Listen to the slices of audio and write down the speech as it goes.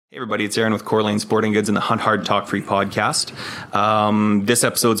Hey everybody, it's Aaron with Corlane Sporting Goods and the Hunt Hard Talk Free podcast. This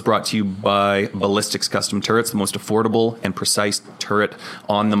episode's brought to you by Ballistics Custom Turrets, the most affordable and precise turret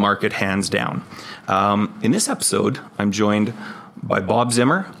on the market, hands down. In this episode, I'm joined by Bob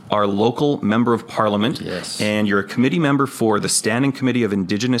Zimmer, our local member of parliament. Yes. And you're a committee member for the Standing Committee of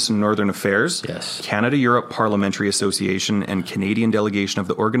Indigenous and Northern Affairs, yes, Canada-Europe Parliamentary Association, and Canadian delegation of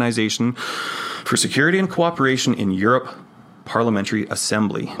the Organization for Security and Cooperation in Europe Parliamentary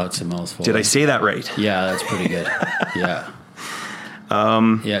Assembly. That's a mouthful. Did I say that right? Yeah, that's pretty good. Yeah.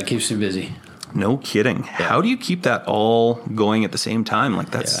 Yeah, it keeps me busy. No kidding. Yeah. How do you keep that all going at the same time?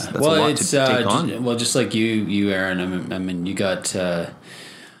 Like that's a lot to take on. Well, just like you, Aaron. I mean, you got. I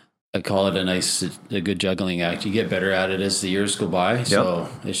call it a good juggling act. You get better at it as the years go by. Yep. So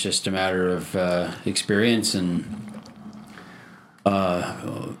it's just a matter of experience and.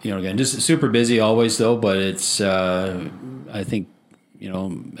 Again, just super busy always though, but it's, I think,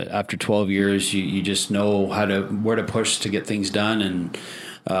 after 12 years, you just know where to push to get things done and,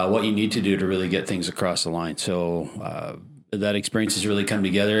 what you need to do to really get things across the line. So, that experience has really come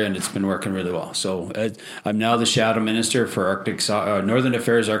together and it's been working really well. So I'm now the Shadow Minister for Northern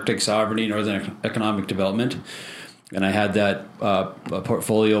Affairs, Arctic Sovereignty, Northern Economic Development. And I had that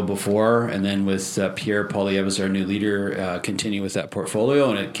portfolio before, and then with Pierre Poilievre as our new leader, continue with that portfolio,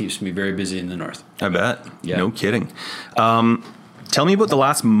 and it keeps me very busy in the north. I bet. Yeah. No kidding. Tell me about the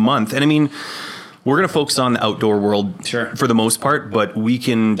last month. And I mean, we're going to focus on the outdoor world for the most part, but we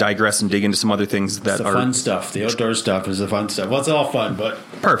can digress and dig into some other things that are fun stuff. The outdoor stuff is the fun stuff. Well, it's all fun, but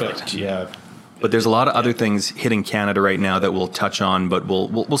perfect. But, yeah. But there's a lot of other things hitting Canada right now that we'll touch on, but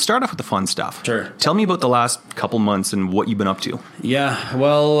we'll start off with the fun stuff. Sure. Tell me about the last couple months and what you've been up to. Yeah,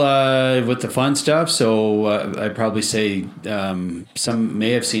 well, with the fun stuff, so I'd probably say some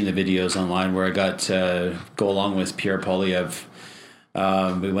may have seen the videos online where I got go along with Pierre Poilievre.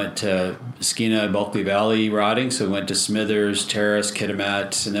 We went to Skeena, Bulkley Valley riding, so we went to Smithers, Terrace,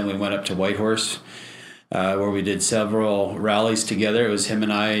 Kitimat, and then we went up to Whitehorse. Where we did several rallies together. It was him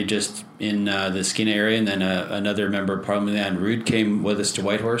and I just in the Skeena area, and then another member of Parliament, Ann Rude, came with us to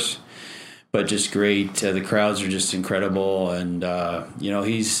Whitehorse. But just great. The crowds are just incredible, and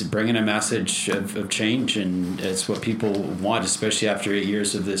he's bringing a message of change, and it's what people want, especially after 8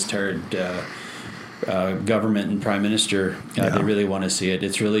 years of this tired government and prime minister. They really want to see it.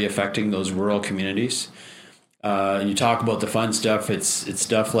 It's really affecting those rural communities. You talk about the fun stuff. It's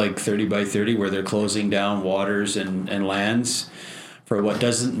stuff like 30 by 30 where they're closing down waters and lands for what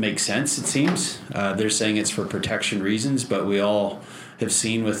doesn't make sense, it seems. They're saying it's for protection reasons, but we all have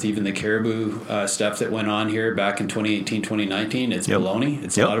seen with even the caribou stuff that went on here back in 2018, 2019, it's baloney.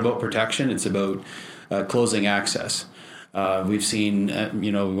 It's not about protection. It's about closing access. We've seen,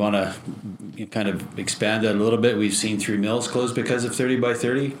 we want to kind of expand that a little bit. We've seen 3 mills closed because of 30 by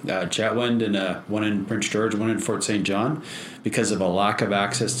 30, Chatwind and one in Prince George, one in Fort St. John, because of a lack of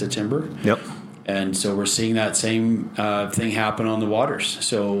access to timber. Yep. And so we're seeing that same thing happen on the waters.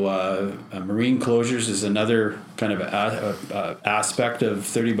 So marine closures is another kind of aspect of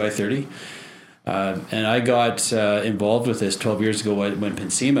 30 by 30. And I got involved with this 12 years ago when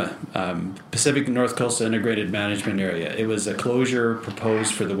PNSEMA, Pacific North Coastal Integrated Management Area, it was a closure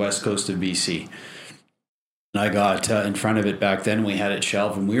proposed for the west coast of BC. And I got in front of it back then. We had it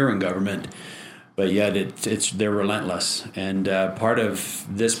shelved when we were in government, but yet they're relentless. And part of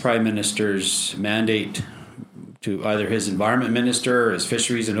this Prime Minister's mandate to either his environment minister or his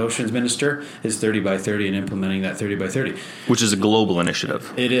fisheries and oceans minister is 30 by 30 and implementing that 30 by 30. Which is a global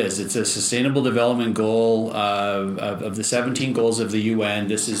initiative. It is. It's a sustainable development goal of the 17 goals of the UN.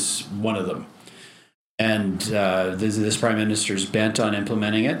 This is one of them. And this Prime Minister's bent on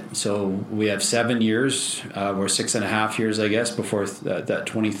implementing it. So we have 7 years, or 6.5 years, I guess, before that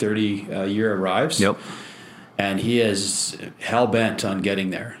 2030 year arrives. Yep. And he is hell-bent on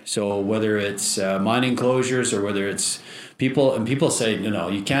getting there. So whether it's mining closures or whether it's people say,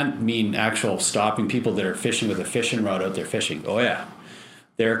 you can't mean actual stopping people that are fishing with a fishing rod out there fishing. Oh, yeah.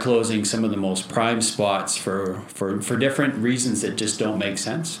 They're closing some of the most prime spots for different reasons that just don't make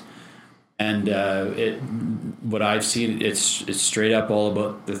sense. And what I've seen, it's straight up all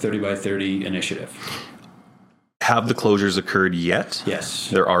about the 30 by 30 initiative. Have the closures occurred yet? Yes.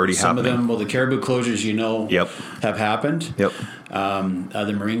 They're already happening. Some of them, the caribou closures, have happened. Yep.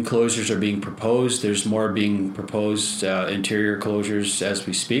 The marine closures are being proposed. There's more being proposed, interior closures as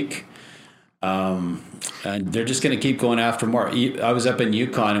we speak. And they're just going to keep going after more. I was up in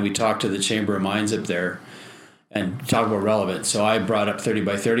Yukon and we talked to the Chamber of Mines up there and talk about relevance. So I brought up 30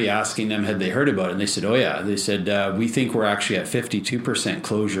 by 30, asking them, had they heard about it? And they said, oh, yeah. They said, we think we're actually at 52%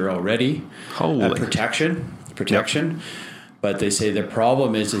 closure already. Holy. Protection. Yep. But they say the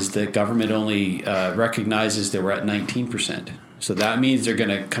problem is the government only recognizes that we're at 19%. So that means they're going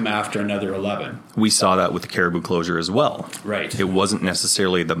to come after another 11. We saw that with the caribou closure as well. Right. It wasn't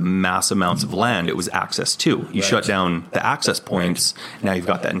necessarily the mass amounts of land, it was access to. You shut down the access points, now you've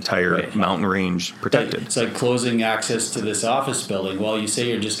got that entire mountain range protected. It's like closing access to this office building. Well, you say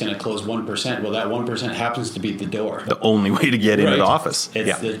you're just going to close 1%. Well, that 1% happens to be the door. The only way to get into the office.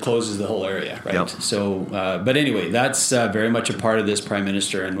 It closes the whole area, right? Yep. So, but anyway, that's very much a part of this Prime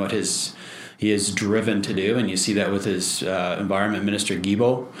Minister and what he is driven to do, and you see that with his Environment Minister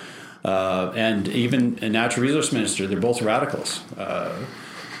Guilbeault, and even a Natural Resource Minister. They're both radicals,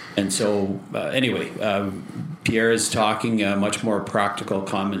 and so anyway, Pierre is talking much more practical,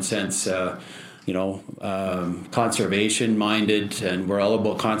 common sense, conservation minded, and we're all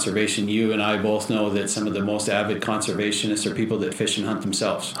about conservation. You and I both know that some of the most avid conservationists are people that fish and hunt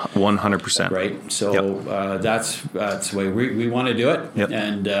themselves. 100%. Right. So that's the way we want to do it,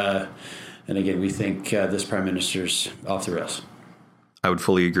 and again, we think this Prime Minister's off the rails. I would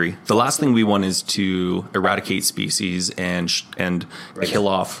fully agree. The last thing we want is to eradicate species and kill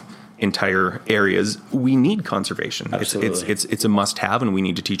off entire areas. We need conservation. Absolutely. It's a must-have, and we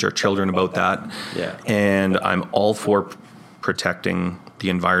need to teach our children about that. Yeah. And I'm all for protecting the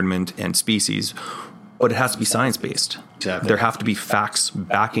environment and species, but it has to be science-based. Exactly. There have to be facts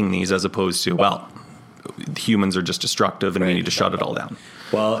backing these, as opposed to, well, humans are just destructive and we need to shut it all down.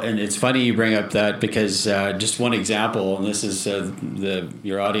 Well, and it's funny you bring up that, because just one example, and this is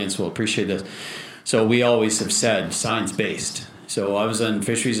your audience will appreciate this. So we always have said science-based. So I was on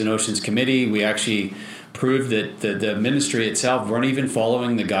Fisheries and Oceans Committee. We actually proved that the ministry itself weren't even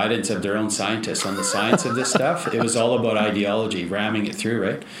following the guidance of their own scientists on the science of this stuff. It was all about ideology, ramming it through,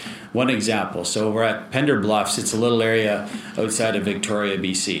 right? One example. So we're at Pender Bluffs. It's a little area outside of Victoria,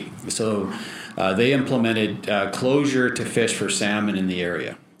 BC. So they implemented closure to fish for salmon in the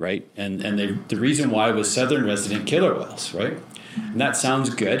area, right? And the reason why was southern resident killer whales, right? And that sounds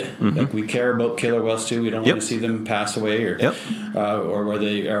good. Mm-hmm. Like, we care about killer whales too. We don't want to see them pass away or where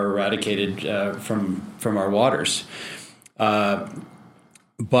they are eradicated from our waters.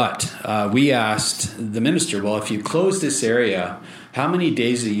 But we asked the minister, well, if you close this area, how many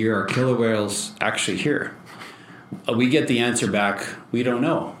days a year are killer whales actually here? We get the answer back, we don't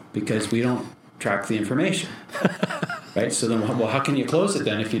know, because we don't track the information. Right? So then, well, how can you close it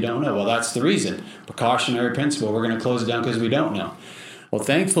then if you don't know? Well, that's the reason. Precautionary principle. We're going to close it down because we don't know. Well,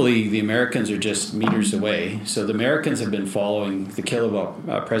 thankfully, the Americans are just meters away. So the Americans have been following the killer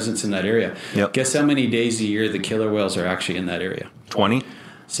whale presence in that area. Yep. Guess how many days a year the killer whales are actually in that area? 20?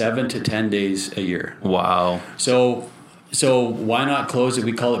 7 to 10 days a year. Wow. So why not close it?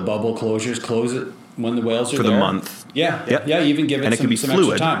 We call it bubble closures. Close it when the whales are for there. the month. Yeah. Even give it some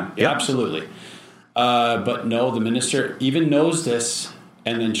fluid. extra time. Yeah, absolutely. But no, the minister even knows this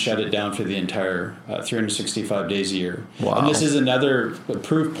and then shut it down for the entire 365 days a year. Wow. And this is another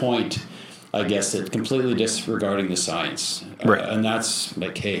proof point, I guess, that completely disregarding the science. Right. And that's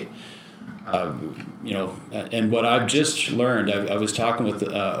like, hey, and what I've just learned, I was talking with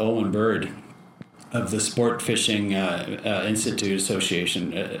Owen Bird of the Sport Fishing Institute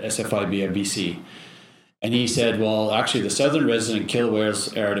Association, SFIB of BC. And he said, well, actually, the southern resident killer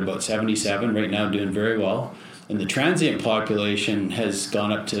whales are at about 77 right now, doing very well. And the transient population has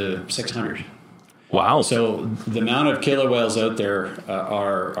gone up to 600. Wow. So the amount of killer whales out there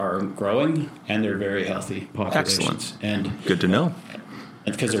are growing, and they're very healthy populations. Excellent. And good to know.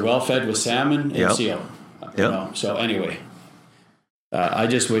 Because they're well fed with salmon and seal. So anyway, I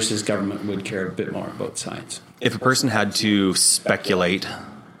just wish this government would care a bit more about science. If a person had to speculate,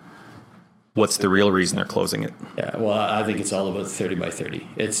 what's the real reason they're closing it? Yeah, well, I think it's all about 30 by 30.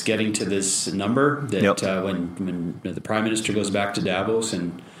 It's getting to this number that when the Prime Minister goes back to Davos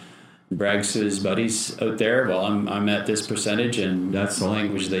and brags to his buddies out there, well, I'm at this percentage, and that's the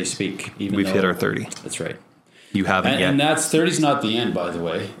language they speak. We've hit our 30. That's right. You haven't yet. And that's 30 is not the end, by the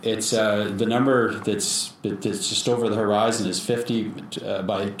way. It's the number that's just over the horizon is 50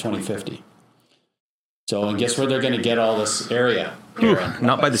 by 2050. So, and guess where they're going to get all this area?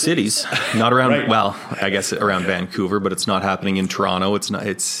 Not by the cities, not around. Right. Well, I guess around Vancouver, but it's not happening in Toronto. It's not.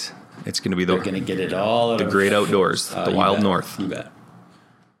 It's going to be they're going to get it all the great outdoors, the wild north. You bet.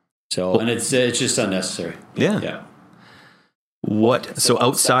 So, and it's just unnecessary. Yeah. So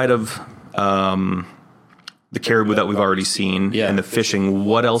outside of the caribou that we've already seen and the fishing,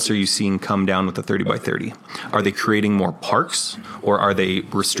 what else are you seeing come down with the 30 by 30? Are they creating more parks, or are they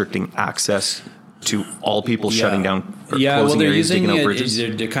restricting access to all people shutting down or closing areas, digging out bridges?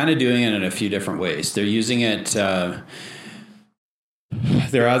 They're kind of doing it in a few different ways. They're using it, they're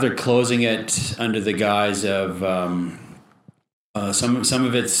either closing it under the guise of Some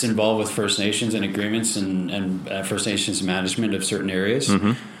of it's involved with First Nations and agreements and First Nations management of certain areas.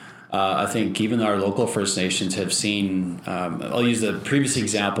 I think even our local First Nations have seen, I'll use the previous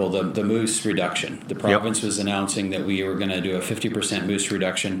example, the moose reduction. The province was announcing that we were going to do a 50% moose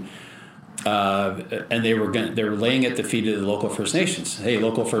reduction, and they were laying at the feet of the local First Nations. Hey,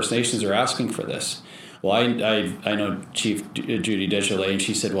 local First Nations are asking for this. Well, I know Chief Judy Desjardins, and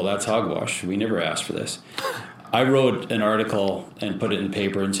she said, well, that's hogwash. We never asked for this. I wrote an article and put it in the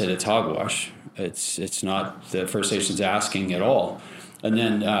paper and said it's hogwash. It's not the First Nations asking at all. And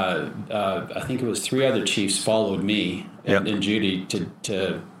then I think it was 3 other chiefs followed me and Judy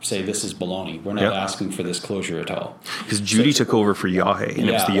to say this is baloney. We're not asking for this closure at all. Because Judy took over for Yahé, and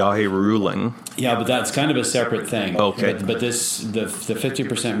it was the Yahé ruling. Yeah, but that's kind of a separate thing. Okay. But the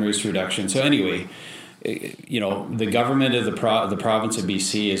 50% moose reduction. So anyway, the government of the province of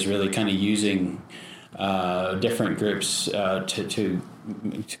BC is really kind of using different groups to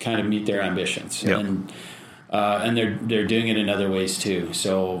kind of meet their ambitions, and they're doing it in other ways too.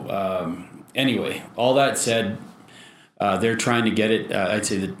 So anyway, all that said, they're trying to get it. I'd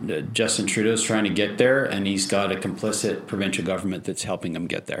say that Justin Trudeau's trying to get there, and he's got a complicit provincial government that's helping him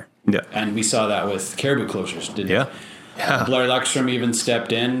get there. Yeah, and we saw that with caribou closures, didn't we? Yeah. Blair Luckstrom even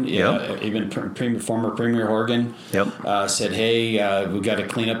stepped in. Even former Premier Horgan said, "Hey, we got to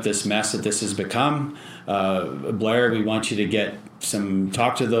clean up this mess that this has become. Blair, we want you to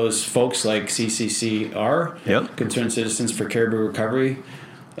talk to those folks like CCCR, Concerned Citizens for Caribou Recovery."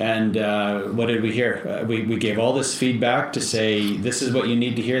 And what did we hear? We gave all this feedback to say, this is what you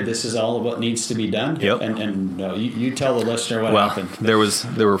need to hear. This is all of what needs to be done. And you tell the listener what happened. There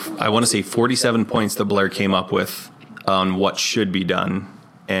were, I want to say, 47 points that Blair came up with on what should be done,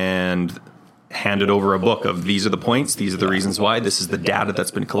 and handed over a book of these are the points, these are the reasons why, this is the data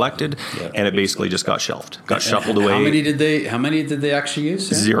that's been collected, and it basically just got shuffled away. How many did they actually use?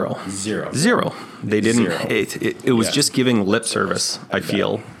 Zero. They didn't. It was just giving lip service, I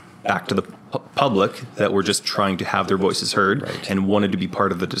feel, back to the public that were just trying to have their voices heard and wanted to be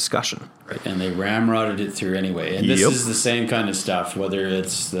part of the discussion. Right. And they ramrodded it through anyway. And this is the same kind of stuff, whether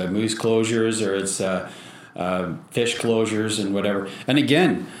it's the moose closures or it's fish closures and whatever. And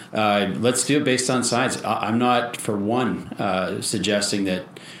again, let's do it based on science. I'm not for one suggesting that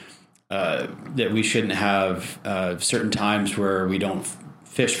we shouldn't have certain times where we don't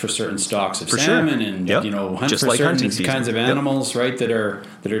fish for certain stocks of salmon and hunt just for certain kinds of animals, right, that are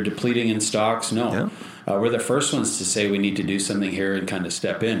depleting in stocks. No, we're the first ones to say we need to do something here and kind of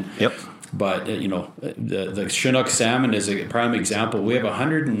step in. But the Chinook salmon is a prime example. We have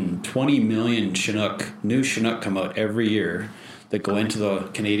 120 million new Chinook come out every year that go into the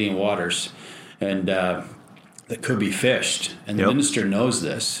Canadian waters, and that could be fished. And the minister knows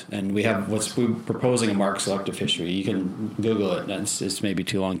this. And we're proposing a mark selective fishery. You can Google it. It's maybe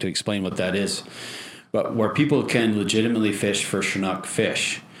too long to explain what that is, but where people can legitimately fish for Chinook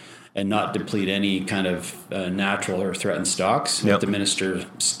fish and not deplete any kind of natural or threatened stocks, the minister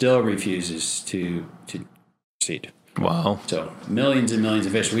still refuses to proceed. Wow. So millions and millions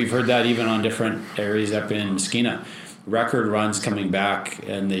of fish. We've heard that even on different areas up in Skeena. Record runs coming back,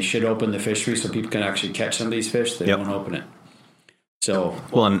 and they should open the fishery so people can actually catch some of these fish. They won't open it. So,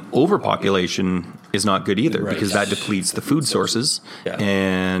 and overpopulation is not good either, because that depletes the food sources,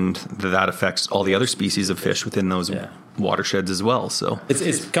 and that affects all the other species of fish within those watersheds as well. So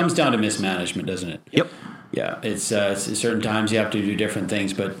it comes down to mismanagement, doesn't it? Yep. Yeah, it's certain times you have to do different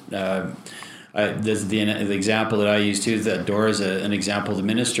things, but the example that I use too is that Dora is an example. The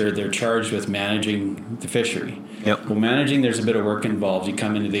minister, they're charged with managing the fishery. Well, managing, there's a bit of work involved. You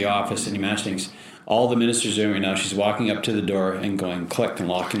come into the office and you manage things. All the minister's doing right now, she's walking up to the door and going click and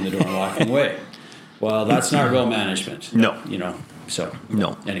locking the door and walking away. Well, that's not real management. No.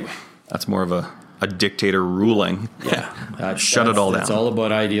 No. Anyway. That's more of a dictator ruling. Shut it all down. It's all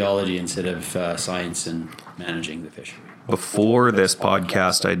about ideology instead of science and managing the fishery. Before this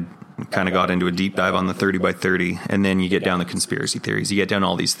podcast, I kind of got into a deep dive on the 30 by 30, and then you get down the conspiracy theories. You get down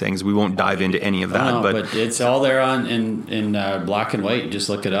all these things. We won't dive into any of that. But it's all there in black and white. Just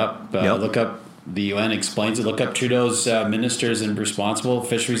look it up. Look up the UN explains it. Look up Trudeau's ministers and responsible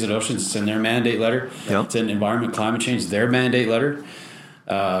fisheries and oceans. It's in their mandate letter. It's in environment, climate change, their mandate letter.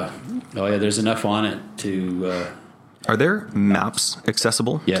 There's enough on it to... Are there maps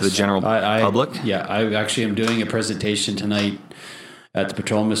accessible to the general public? I actually am doing a presentation tonight at the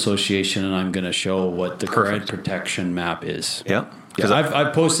Petroleum Association, and I'm going to show what the current protection map is. Because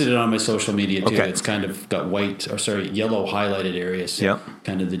I've posted it on my social media too. It's kind of got yellow highlighted areas.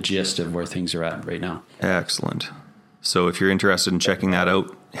 Kind of the gist of where things are at right now. Excellent. So if you're interested in checking that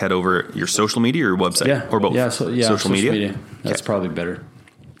out, head over your social media or your website? Yeah. Or both? Social media. That's probably better.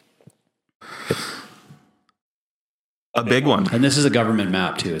 A big one. And this is a government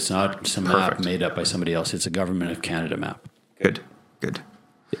map too. It's not some map made up by somebody else. It's a Government of Canada map. Good.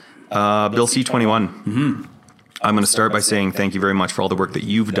 Bill C-21. Mm-hmm. I'm going to start by saying thank you very much for all the work that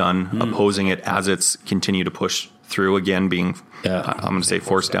you've done opposing it as it's continued to push through, again, being, I'm going to say,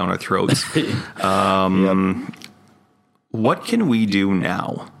 forced down our throats. What can we do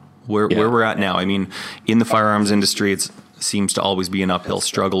now? Where we're at now? I mean, in the firearms industry, it seems to always be an uphill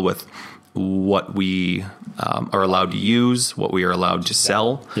struggle with what we are allowed to use, what we are allowed to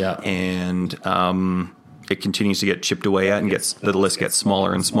sell. Yeah. And it continues to get chipped away at, and the list gets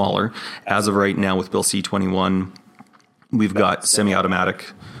smaller and smaller. As of right now, with Bill C-21, we've got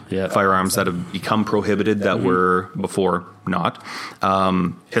semi-automatic firearms that have become prohibited that were before not.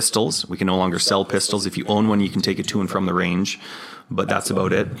 Pistols, we can no longer sell pistols. If you own one, you can take it to and from the range, but that's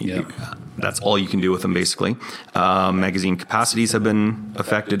about it. That's all you can do with them, basically. Magazine capacities have been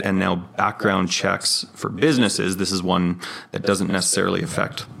affected, and now background checks for businesses. This is one that doesn't necessarily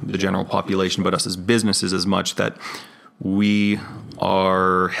affect the general population, but us as businesses as much, that we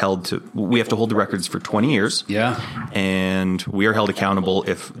have to hold the records for 20 years. Yeah. And we are held accountable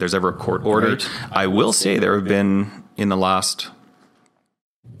if there's ever a court order. Right. I will say there have been, in the last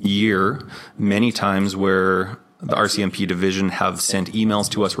year, many times where the RCMP division have sent emails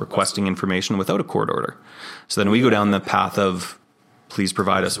to us requesting information without a court order. So then we go down the path of, please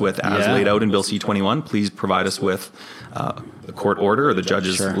provide us with, as laid out in Bill C-21, please provide us with the court order or the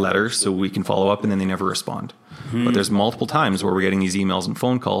judge's letter so we can follow up, and then they never respond. But there's multiple times where we're getting these emails and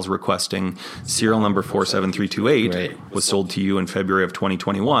phone calls requesting serial number 47328 was sold to you in February of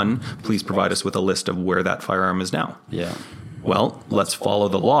 2021. Please provide us with a list of where that firearm is now. Yeah. Well, let's follow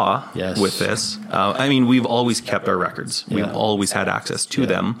the law with this. I mean, we've always kept our records. We've always had access to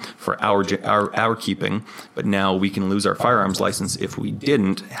them for our keeping. But now we can lose our firearms license if we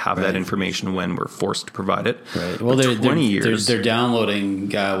didn't have that information when we're forced to provide it. Right. Well, they're downloading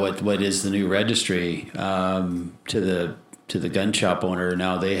what is the new registry to the gun shop owner.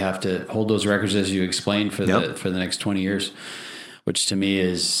 Now they have to hold those records, as you explained, for the next 20 years, which to me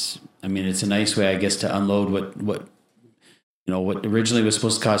is, I mean, it's a nice way, I guess, to unload what what originally was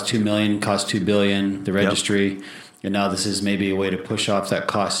supposed to cost $2 million, cost $2 billion, the registry. And now this is maybe a way to push off that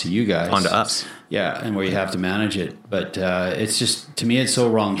cost to you guys. Onto us. Yeah, and where you have to manage it. But it's just, to me, it's so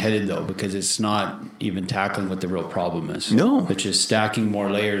wrong-headed, though, because it's not even tackling what the real problem is. No. It's just stacking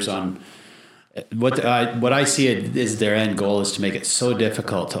more layers on. What I see it is their end goal is to make it so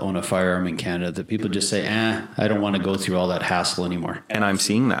difficult to own a firearm in Canada that people just say, I don't want to go through all that hassle anymore. And I'm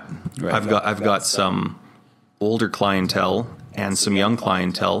seeing that. Right. I've got some older clientele and some young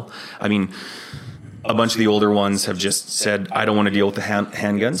clientele. I mean, a bunch of the older ones have just said, I don't want to deal with the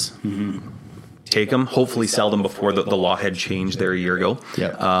handguns. Take them, hopefully sell them before the law had changed there a year ago.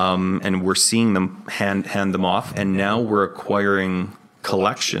 And we're seeing them hand them off. And now we're acquiring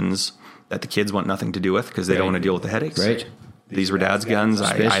collections that the kids want nothing to do with because they don't want to deal with the headaches. Right. These were dad's guns.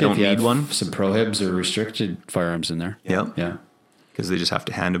 I don't need one. Some prohibs or restricted firearms in there. Yeah. Because they just have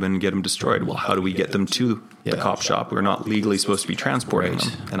to hand them in and get them destroyed. Well, how do we get them to the cop shop? We're not legally supposed to be transporting them,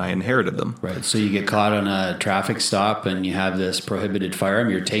 and I inherited them. Right. So you get caught on a traffic stop, and you have this prohibited firearm.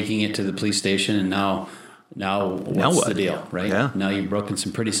 You're taking it to the police station, and now what's the deal, right? Yeah. Now you've broken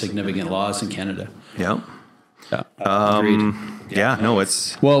some pretty significant laws in Canada. Yeah. Agreed. Yeah. No,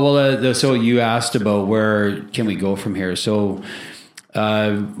 it's well. So you asked about where can we go from here. So.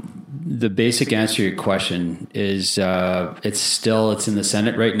 The basic answer to your question is it's in the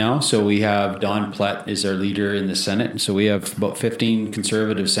Senate right now. So we have Don Plett is our leader in the Senate. So we have about 15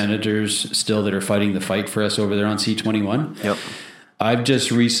 conservative senators still that are fighting the fight for us over there on C-21. Yep. I've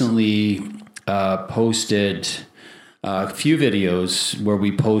just recently posted a few videos where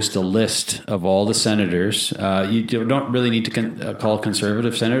we post a list of all the senators. You don't really need to call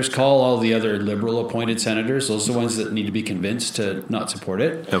conservative senators. Call all the other liberal appointed senators. Those are the ones that need to be convinced to not support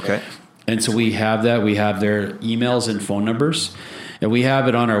it. Okay. And so we have that. We have their emails and phone numbers. And we have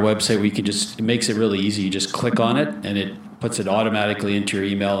it on our website. It makes it really easy. You just click on it and it puts it automatically into your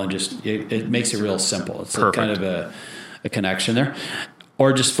email and it makes it real simple. It's like kind of a connection there.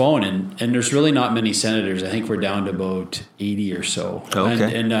 Or just phone, and there's really not many senators. I think we're down to about 80 or so.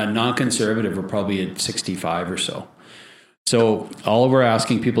 Okay. And non-conservative, we're probably at 65 or so. So all we're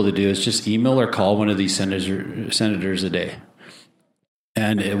asking people to do is just email or call one of these senators a day.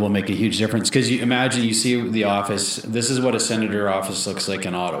 And it will make a huge difference. Because you imagine you see the office. This is what a senator office looks like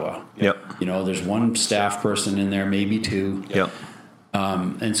in Ottawa. Yep. There's one staff person in there, maybe two. Yep.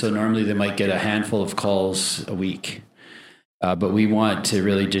 And so normally they might get a handful of calls a week. But we want to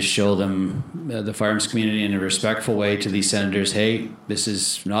really just show them, the firearms community, in a respectful way to these senators. Hey, this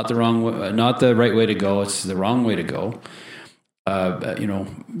is not the right way to go. It's the wrong way to go.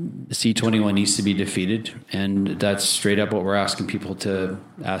 C-21 needs to be defeated, and that's straight up what we're asking people to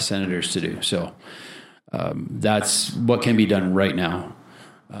ask senators to do. So that's what can be done right now.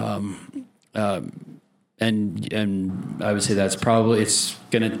 And I would say it's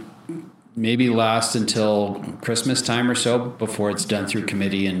going to maybe last until Christmas time or so before it's done through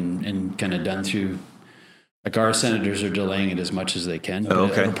committee and kind of done through, like, our senators are delaying it as much as they can.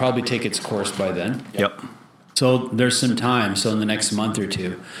 But it'll probably take its course by then. Yep. So there's some time. So in the next month or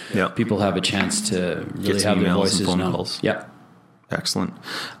two, people have a chance to really have their voices known. Calls. Yep. Excellent.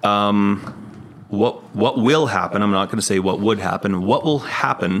 What will happen? I'm not going to say what would happen. What will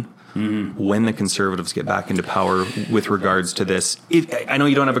happen when the Conservatives get back into power with regards to this? I know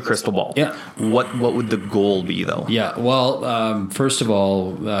you don't have a crystal ball. Yeah. What would the goal be, though? Yeah. Well, first of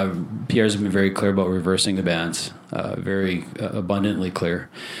all, Pierre's been very clear about reversing the bans. Very abundantly clear.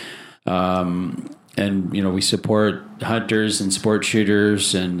 And, we support hunters and sport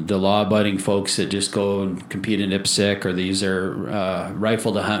shooters and the law-abiding folks that just go and compete in IPSC, or they use their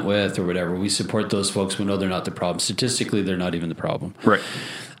rifle to hunt with or whatever. We support those folks. We know they're not the problem. Statistically, they're not even the problem. Right.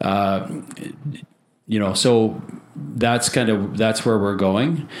 So that's where we're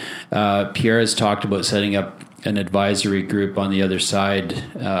going. Pierre has talked about setting up an advisory group on the other side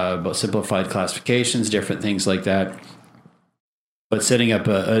about simplified classifications, different things like that. But setting up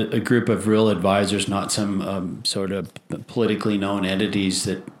a group of real advisors, not some sort of politically known entities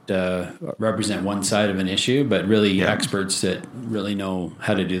that represent one side of an issue, but really experts that really know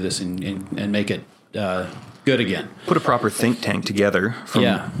how to do this and make it good again. Put a proper think tank together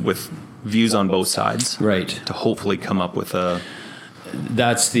with views on both sides, right? To hopefully come up with a.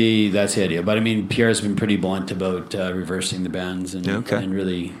 That's the idea. But I mean, Pierre's been pretty blunt about reversing the bans and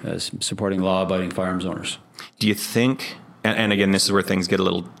really supporting law-abiding firearms owners. Do you think? And again, this is where things get a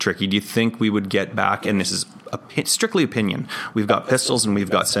little tricky. Do you think we would get back, and this is strictly opinion, we've got pistols and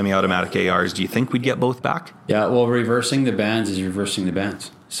we've got semi-automatic ARs. Do you think we'd get both back? Yeah, well, reversing the bans is reversing the bans.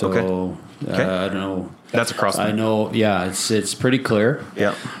 So I don't know. That's across the... I know, it's pretty clear.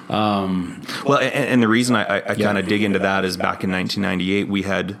 Yeah. Well, and the reason I kind of dig into that is back in 1998, we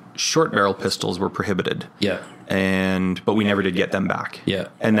had short barrel pistols were prohibited. Yeah. But we never did get them back. Yeah.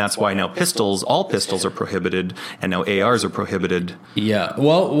 And that's why now all pistols are prohibited, and now ARs are prohibited. Yeah.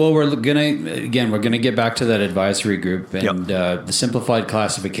 Well, we're gonna get back to that advisory group and the simplified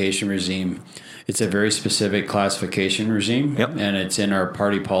classification regime. It's a very specific classification regime, and it's in our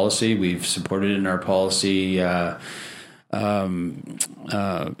party policy. We've supported it in our policy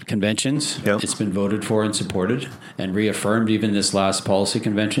conventions. It's been voted for and supported and reaffirmed even this last policy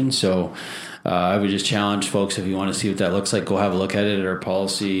convention. So I would just challenge folks, if you want to see what that looks like, go have a look at it at our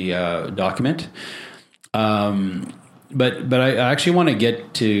policy document. But I actually want to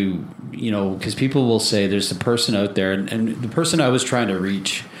get to, because people will say there's a person out there, and the person I was trying to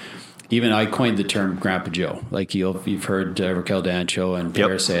reach, even I coined the term Grandpa Joe. Like you've heard Raquel Dancho and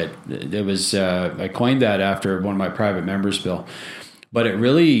Pierre say it. It was I coined that after one of my private members' bill. But it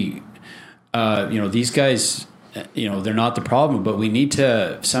really, these guys, they're not the problem. But we need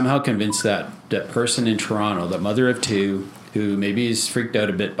to somehow convince that person in Toronto, that mother of two, who maybe is freaked out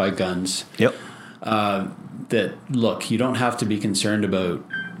a bit by guns. That look, you don't have to be concerned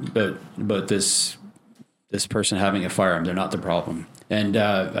about this person having a firearm. They're not the problem. And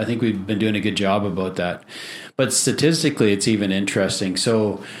I think we've been doing a good job about that. But statistically, it's even interesting.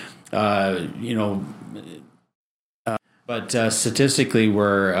 So, statistically,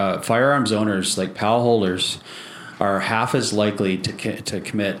 where firearms owners, like PAL holders, are half as likely to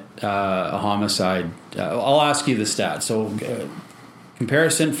commit a homicide. I'll ask you the stat. So,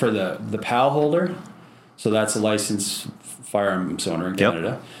 comparison for the PAL holder, so that's a licensed firearms owner in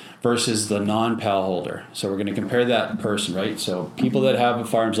Canada, versus the non-PAL holder. So we're going to compare that person, right? So people that have a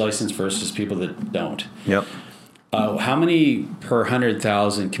firearms license versus people that don't. How many per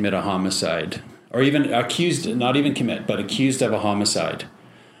 100,000 commit a homicide? Or even accused, not even commit, but accused of a homicide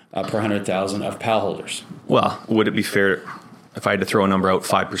per 100,000 of PAL holders? Well, would it be fair if I had to throw a number out,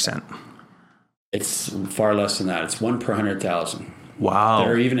 5%? It's far less than that. It's 1 per 100,000. Wow. That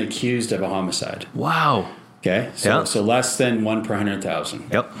are even accused of a homicide. Wow. Okay, so less than 1 per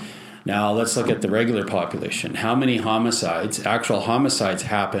 100,000. Now let's look at the regular population. How many actual homicides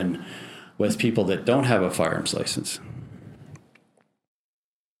happen with people that don't have a firearms license?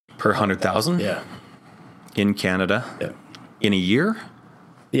 Per 100,000? Yeah. In Canada? Yeah. In a year?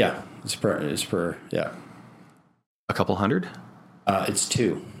 Yeah, it's per. A couple hundred? It's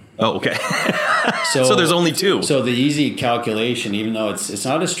 2. Oh, okay. So, so there's only 2. So the easy calculation, even though it's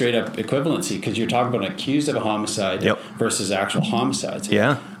not a straight up equivalency, because you're talking about an accused of a homicide versus actual homicides.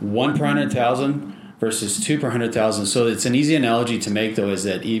 Yeah. 1 per 100,000 versus 2 per 100,000. So it's an easy analogy to make, though, is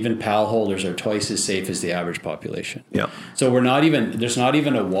that even PAL holders are twice as safe as the average population. Yeah. So there's not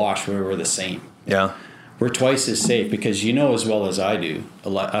even a wash where we're the same. Yeah. We're twice as safe because you know as well as I do,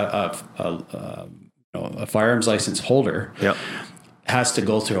 a firearms license holder has to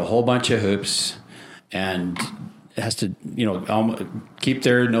go through a whole bunch of hoops and has to, keep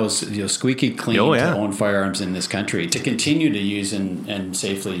their nose squeaky clean to own firearms in this country. To continue to use and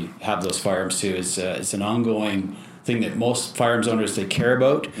safely have those firearms too is an ongoing thing that most firearms owners, they care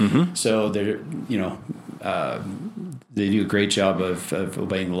about. Mm-hmm. So they're, they do a great job of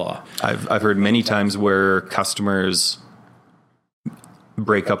obeying the law. I've heard many times where customers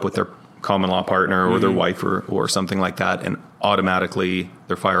break up with their common law partner or their wife or something like that, and automatically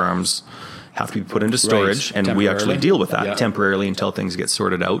their firearms have to be put into storage, and we actually deal with that temporarily until things get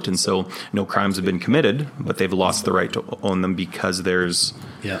sorted out. And so no crimes have been committed, but they've lost the right to own them because there's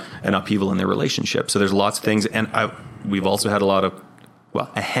an upheaval in their relationship. So there's lots of things, and we've also had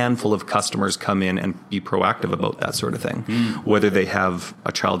a handful of customers come in and be proactive about that sort of thing, whether they have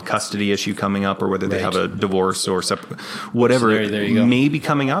a child custody issue coming up or whether they have a divorce or whatever may be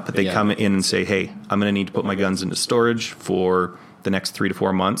coming up. They come in and say, hey, I'm going to need to put my guns into storage for the next 3 to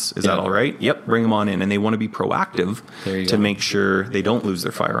 4 months. Is that all right? Yep. Bring them on in. And they want to be proactive to make sure they don't lose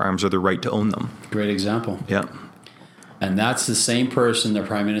their firearms or their right to own them. Great example. Yeah. And that's the same person the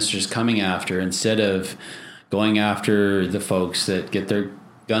Prime Minister is coming after, instead of going after the folks that get their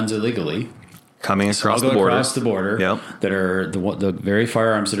guns illegally. Coming across the border. That are the very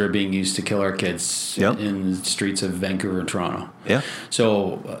firearms that are being used to kill our kids in the streets of Vancouver and Toronto. Yeah.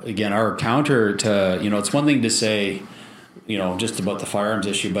 So again, our counter to, it's one thing to say, just about the firearms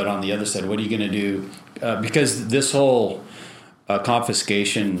issue, but on the other side, what are you going to do? Because this whole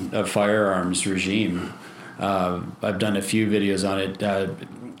confiscation of firearms regime, I've done a few videos on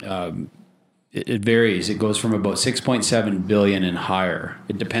it. It varies. It goes from about 6.7 billion and higher.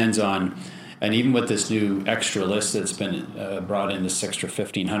 It depends on, and even with this new extra list that's been brought in, this extra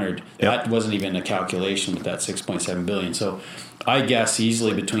 1,500, that wasn't even a calculation with that 6.7 billion. So I guess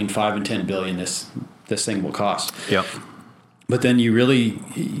easily between 5 and 10 billion this thing will cost. Yeah. But then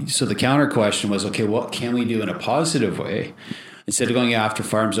so the counter question was, okay, what can we do in a positive way instead of going after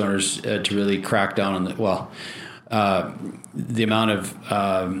firearms owners to really crack down on the amount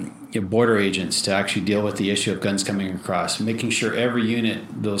of border agents to actually deal with the issue of guns coming across, making sure every unit,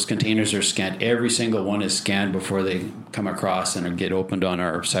 those containers are scanned, every single one is scanned before they come across and get opened on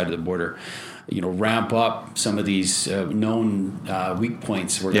our side of the border. Ramp up some of these known weak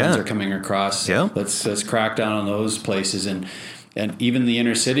points where guns are coming across. Yeah. Let's crack down on those places, and even the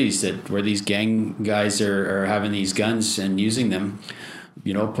inner cities where these gang guys are having these guns and using them.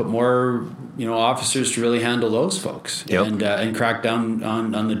 Put more officers to really handle those folks and crack down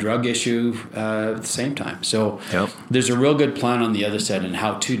on the drug issue at the same time. So there's a real good plan on the other side and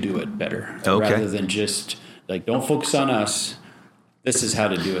how to do it better, rather than just don't focus on us. This is how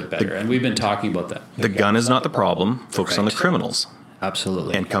to do it better. And we've been talking about that. The gun is not the problem. Focus on the criminals.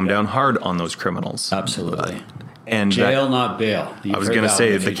 Absolutely. And come down hard on those criminals. Absolutely. And jail, not bail. I was going to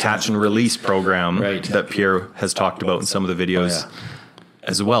say the catch and release program that Pierre has talked about in some of the videos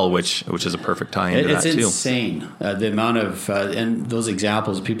as well, which is a perfect tie into that too. It's insane. The amount of, and those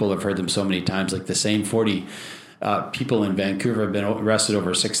examples, people have heard them so many times, like the same 40 people in Vancouver have been arrested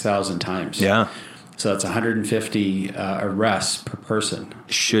over 6,000 times. Yeah. So that's 150 arrests per person.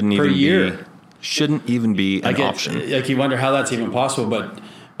 Shouldn't even be an option. Like you wonder how that's even possible,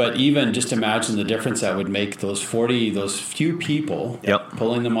 but even just imagine the difference that would make those few people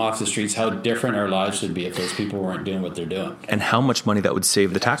pulling them off the streets, how different our lives would be if those people weren't doing what they're doing. And how much money that would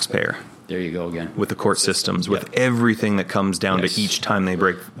save the taxpayer. There you go again. With the court systems, with everything that comes down to each time they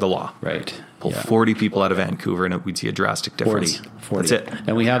break the law. Right. Pull 40 people out of Vancouver and we'd see a drastic difference. 40. That's it.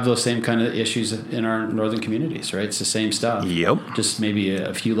 And we have those same kind of issues in our northern communities, right? It's the same stuff. Yep. Just maybe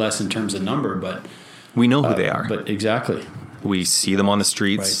a few less in terms of number, but... We know who they are. But exactly. We see them on the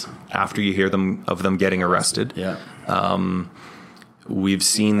streets after you hear of them getting arrested. Yeah. We've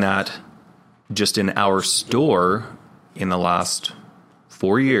seen that just in our store in the last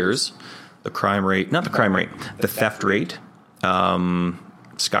 4 years. The theft rate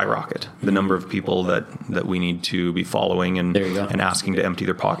skyrocket. The number of people that we need to be following and asking to empty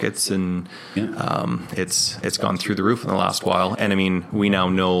their pockets, and it's gone through the roof in the last while. And I mean, we now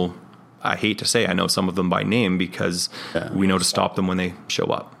know. I hate to say I know some of them by name because we know to stop them when they show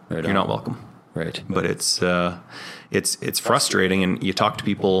up. You're not welcome. Right. But it's frustrating, and you talk to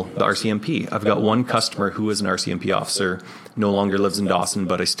people, the RCMP. I've got one customer who is an RCMP officer, no longer lives in Dawson,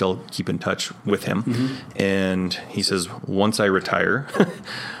 but I still keep in touch with him. And he says, once I retire,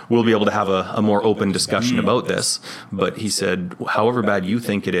 we'll be able to have a more open discussion about this. But he said, however bad you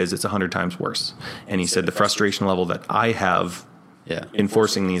think it is, it's 100 times worse. And he said, the frustration level that I have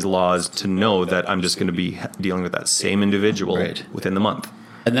enforcing these laws, to know that I'm just going to be dealing with that same individual within the month.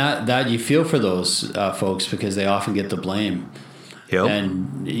 And that you feel for those folks, because they often get the blame. Yep.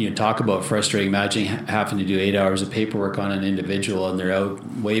 And you talk about frustrating. Imagine having to do 8 hours of paperwork on an individual, and they're out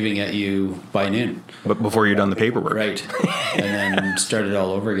waving at you by noon. But before you're done the paperwork. Right. And then start it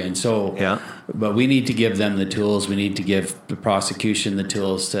all over again. So, yeah. But we need to give them the tools. We need to give the prosecution the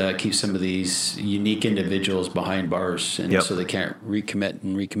tools to keep some of these unique individuals behind bars, and so they can't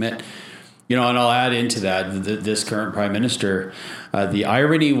recommit. You know, and I'll add into that, this current prime minister, the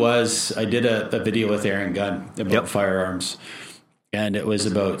irony was, I did a video with Aaron Gunn about firearms, and it was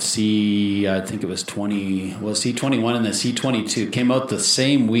about I think it was C-21 and then C-22 came out the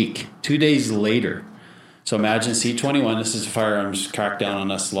same week, 2 days later. So imagine C-21, this is a firearms crackdown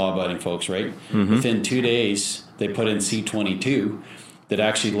on us law-abiding folks, right? Within 2 days, they put in C-22 that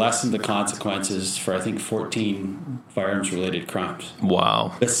actually lessened the consequences for, I think, 14 firearms-related crimes.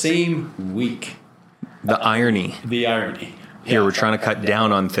 Wow. The same week. The irony. Here, we're trying to cut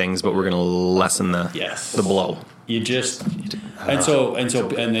down on things, but we're going to lessen the blow. You just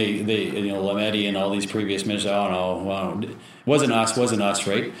and they you know, Lametti and all these previous ministers. It wasn't us,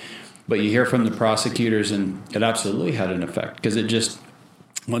 right? But you hear from the prosecutors, and it absolutely had an effect, because it just,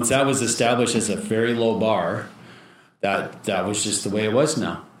 once that was established as a very low bar, that was just the way it was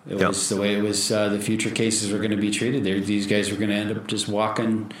now. It was the way it was. The future cases were going to be treated. These guys were going to end up just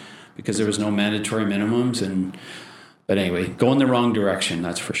walking, because there was no mandatory minimums. But anyway, going the wrong direction,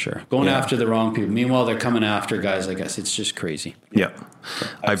 that's for sure. Going after the wrong people. Meanwhile, they're coming after guys like us. It's just crazy. Yeah.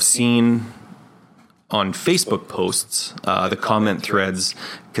 I've seen on Facebook posts, the comment threads,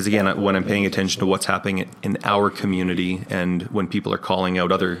 because again, when I'm paying attention to what's happening in our community, and when people are calling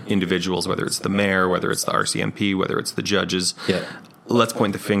out other individuals, whether it's the mayor, whether it's the RCMP, whether it's the judges, let's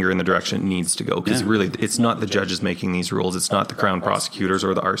point the finger in the direction it needs to go, because really it's not the judges making these rules. It's not the Crown prosecutors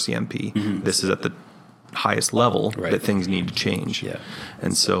or the RCMP. This is at the highest level that things need to change.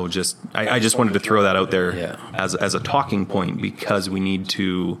 And so I just wanted to throw that out there as a talking point, because we need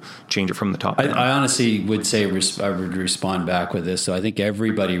to change it from the top down. I honestly would say I would respond back with this. So I think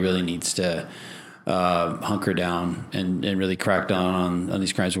everybody really needs to hunker down and really crack down on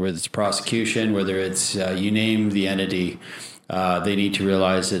these crimes, whether it's prosecution, whether it's you name the entity. They need to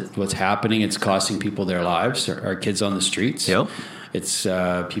realize that what's happening, it's costing people their lives, our kids on the streets. It's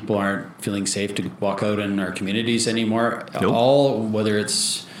people aren't feeling safe to walk out in our communities anymore. All, whether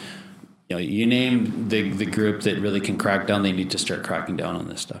it's, you know, you name the group that really can crack down, they need to start cracking down on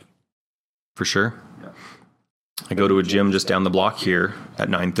this stuff. For sure. I go to a gym just down the block here at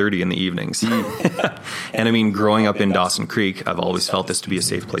 9:30 in the evenings. And I mean, growing up in Dawson Creek, I've always felt this to be a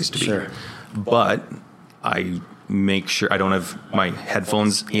safe place to be. But I make sure I don't have my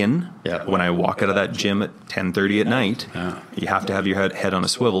headphones in when I walk out of that gym at 10:30 at night. You have to have your head on a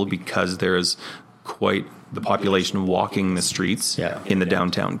swivel, because there is quite the population walking the streets in the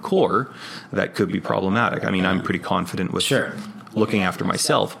downtown core that could be problematic. I mean, I'm pretty confident with looking after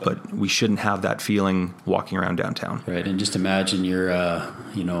myself, but we shouldn't have that feeling walking around downtown. Right. And just imagine you're a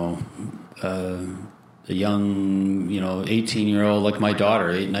young, 18-year-old, like my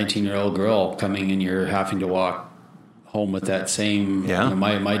daughter, 19-year-old girl coming, and you're having to walk home with that same,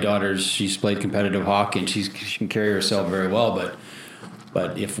 my daughter's, she's played competitive hockey, and she can carry herself very well,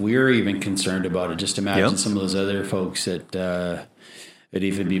 but if we're even concerned about it, just imagine some of those other folks that it'd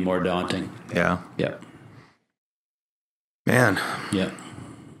even be more daunting. Man.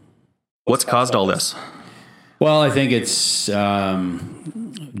 What's caused all this? Well, I think it's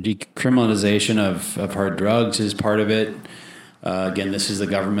decriminalization of hard drugs is part of it. Again, this is the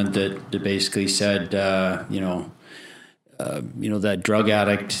government that basically said, that drug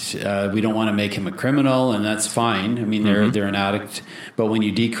addict, we don't want to make him a criminal, and that's fine. I mean, they're an addict, but when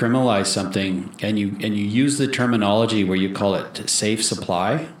you decriminalize something and you use the terminology where you call it safe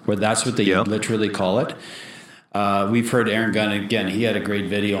supply, where that's what they literally call it. We've heard Aaron Gunn, again, he had a great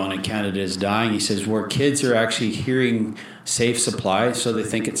video on it, Canada is Dying. He says where kids are actually hearing safe supply, so they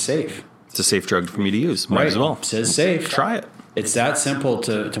think it's safe. It's a safe drug for me to use. Might as well. It says safe. Try it. It's that simple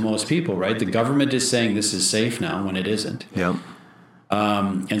to most people, right? The government is saying this is safe now when it isn't.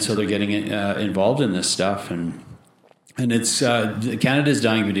 And so they're getting involved in this stuff. And it's Canada's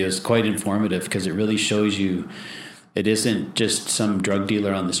Dying video is quite informative, because it really shows you it isn't just some drug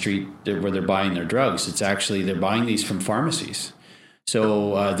dealer on the street where they're buying their drugs. It's actually they're buying these from pharmacies.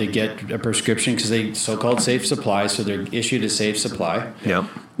 So they get a prescription because they so-called safe supply. So they're issued a safe supply. Yep.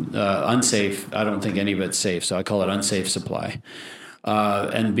 Unsafe, I don't think any of it's safe. So I call it unsafe supply.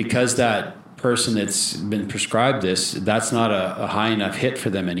 And because that person that's been prescribed this, that's not a high enough hit for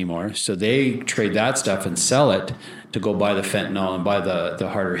them anymore. So they trade that stuff and sell it to go buy the fentanyl and buy the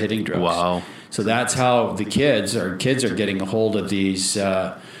harder hitting drugs. Wow. So that's how the kids are getting a hold of these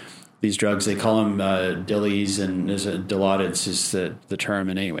drugs. They call them dillies, and Dilaudid is the term.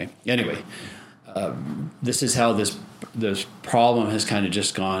 And anyway, this is how this problem has kind of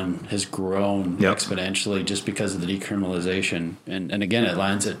has grown exponentially just because of the decriminalization. And again, it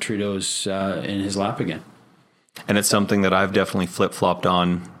lands at Trudeau's in his lap again. And it's something that I've definitely flip-flopped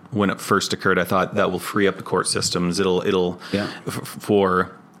on when it first occurred. I thought that will free up the court systems. It'll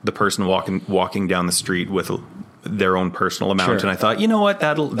for the person walking down the street with their own personal amount. Sure. And I thought, you know what,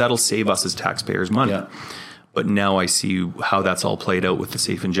 that'll save us as taxpayers money. Yeah. But now I see how that's all played out with the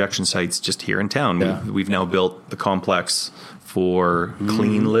safe injection sites just here in town. Yeah. We've now built the complex for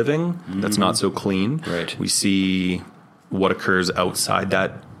clean living. That's not so clean. Right. We see what occurs outside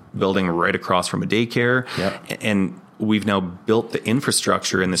that building right across from a daycare. Yep. And we've now built the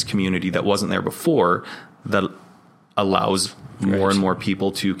infrastructure in this community that wasn't there before that allows more and more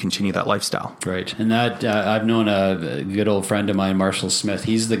people to continue that lifestyle. Right. And that I've known a good old friend of mine, Marshall Smith.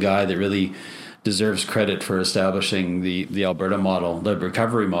 He's the guy that really deserves credit for establishing the Alberta model, the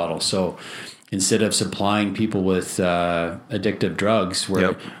recovery model. So instead of supplying people with addictive drugs,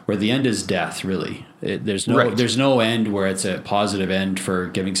 where the end is death, really. There's no end where it's a positive end for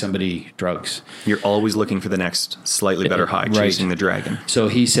giving somebody drugs. You're always looking for the next slightly better high, chasing the dragon. So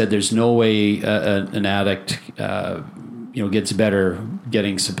he said there's no way an addict gets better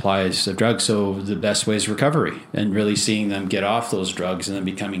getting supplies of drugs. So the best way is recovery and really seeing them get off those drugs and then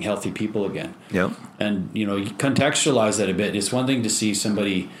becoming healthy people again. Yep. And, you contextualize that a bit. It's one thing to see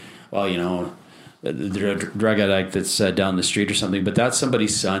somebody, the drug addict that's down the street or something, but that's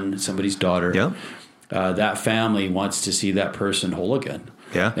somebody's son, somebody's daughter. Yep. That family wants to see that person whole again.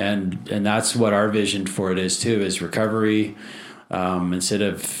 Yeah. And that's what our vision for it is too, is recovery. Instead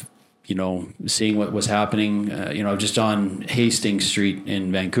of, seeing what was happening, just on Hastings Street in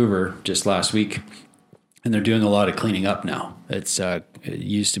Vancouver just last week, and they're doing a lot of cleaning up now. It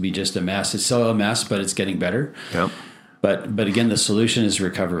used to be just a mess. It's still a mess, but it's getting better. Yep. But again, the solution is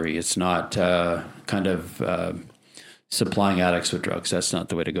recovery. It's not supplying addicts with drugs. That's not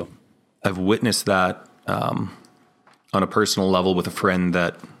the way to go. I've witnessed that on a personal level with a friend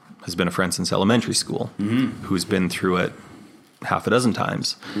that has been a friend since elementary school, who's been through it half a dozen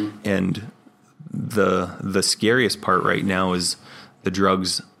times. And the scariest part right now is the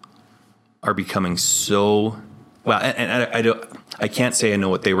drugs are becoming so well, and I can't say I know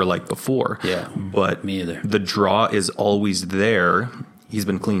what they were like before. Yeah, but me either. The draw is always there. He's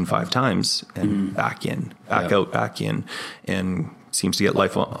been clean 5 times and back in, back out, back in, and seems to get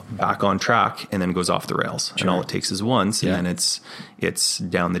life back on track, and then goes off the rails. Sure. And all it takes is once, and then it's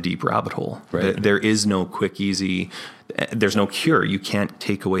down the deep rabbit hole. Right. There is no quick, easy. There's no cure. You can't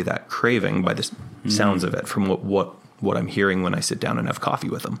take away that craving by the sounds of it from what I'm hearing when I sit down and have coffee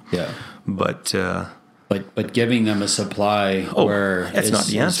with them. Yeah. But giving them a supply where that's not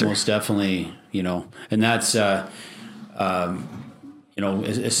the answer. Most definitely, and that's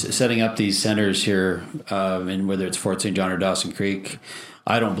setting up these centers here, and whether it's Fort St. John or Dawson Creek,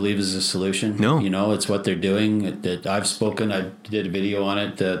 I don't believe is a solution. No. It's what they're doing. That I've spoken. I did a video on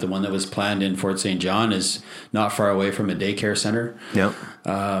it. The one that was planned in Fort St. John is not far away from a daycare center. Yeah.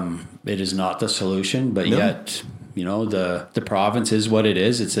 It is not the solution, but yet, the province is what it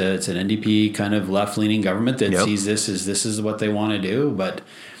is. It's an NDP kind of left-leaning government that sees this is what they want to do, but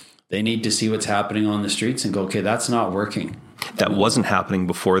they need to see what's happening on the streets and go, okay, that's not working. That wasn't happening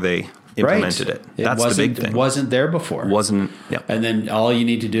before they implemented it. That's the big thing. It wasn't there before. And then all you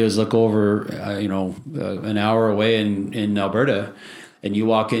need to do is look over, an hour away in Alberta, and you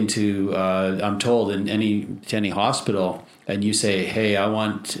walk into, I'm told, in any hospital, and you say, hey,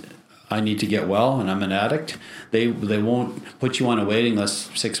 I need to get well, and I'm an addict. They won't put you on a waiting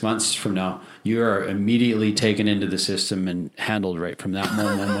list 6 months from now. You are immediately taken into the system and handled right from that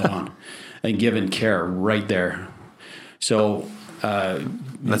moment on, and given care right there. So that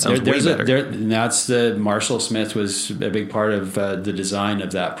sounds way better. And that's Marshall Smith was a big part of the design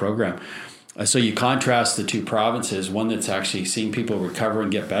of that program. So you contrast the two provinces, one that's actually seeing people recover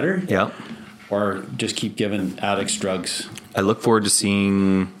and get better, yeah, or just keep giving addicts drugs. I look forward to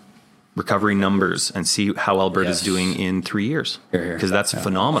seeing recovery numbers and see how Alberta is doing in 3 years, because that's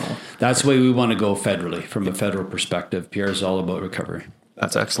phenomenal. That's the way we want to go federally, from a federal perspective. Pierre is all about recovery.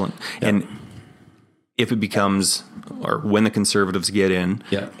 That's excellent. And if it becomes, or when the Conservatives get in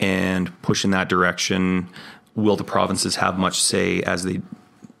and push in that direction, will the provinces have much say as they,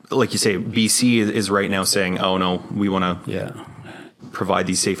 like you say, BC is right now saying, oh no, we want to provide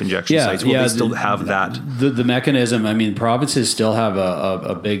these safe injection sites. Will they still have that? The mechanism, I mean, provinces still have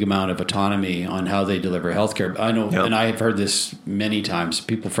a big amount of autonomy on how they deliver healthcare. I know, and I have heard this many times,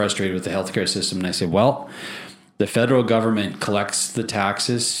 people frustrated with the healthcare system. And I say, well, the federal government collects the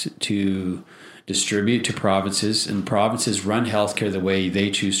taxes to distribute to provinces, and provinces run healthcare the way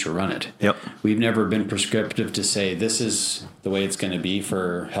they choose to run it. We've never been prescriptive to say this is the way it's going to be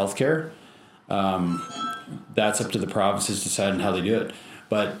for healthcare. That's up to the provinces deciding how they do it.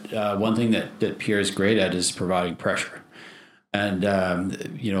 But one thing that Pierre is great at is providing pressure. And,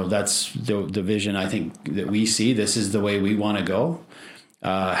 that's the vision I think that we see. This is the way we want to go.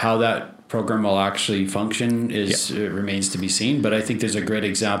 How that program will actually function it remains to be seen. But I think there's a great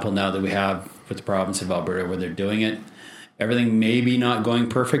example now that we have with the province of Alberta where they're doing it. Everything may be not going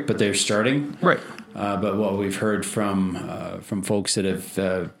perfect, but they're starting. Right. But what we've heard from folks that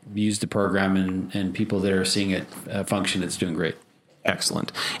have used the program and people that are seeing it function, it's doing great.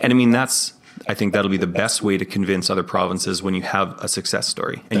 Excellent. And I mean, I think that'll be the best way to convince other provinces when you have a success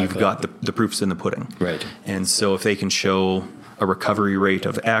story and you've got the proofs in the pudding. Right. And so if they can show a recovery rate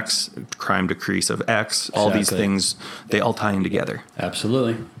of X, crime decrease of X, all these things, they all tie in together.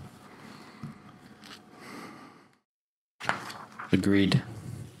 Absolutely. Agreed.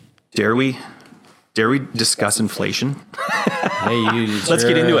 Dare we discuss inflation? Hey, let's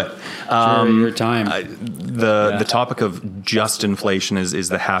get into it. Your time. The topic of just inflation is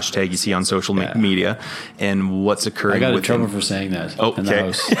the hashtag you see on social media, and what's occurring. I got in trouble for saying that. In the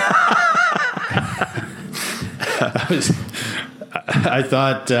house. I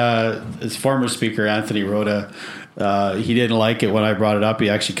thought his former speaker Anthony Rhoda, he didn't like it when I brought it up. He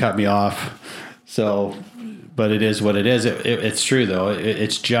actually cut me off. So. But it is what it is. It's true though.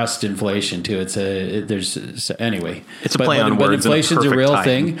 It's just inflation too. Anyway. It's a play on words. But inflation's a real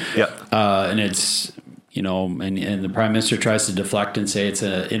thing. Yep. And it's and the Prime Minister tries to deflect and say it's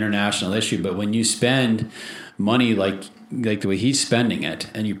an international issue. But when you spend money like the way he's spending it,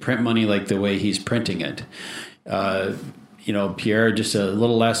 and you print money like the way he's printing it, Pierre, just a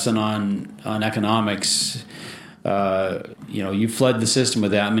little lesson on economics. You flood the system with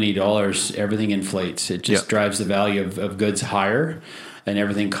that many dollars, everything inflates. It just drives the value of goods higher, and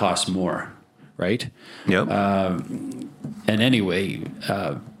everything costs more, right? Yep. And anyway,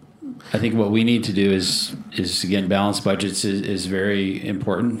 I think what we need to do is again, balanced budgets is very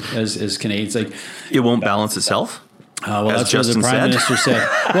important as Canadians. Like, it won't balance itself. That's Justin what the Prime Minister said.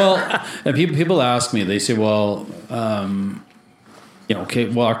 Well, and people ask me, they say, well.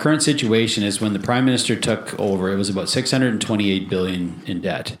 Our current situation is when the Prime Minister took over, it was about $628 billion in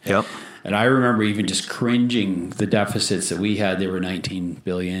debt. Yep. And I remember even just cringing the deficits that we had. They were $19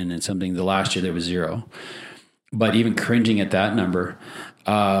 billion and something. The last year there was zero. But even cringing at that number,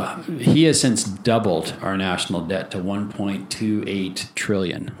 he has since doubled our national debt to $1.28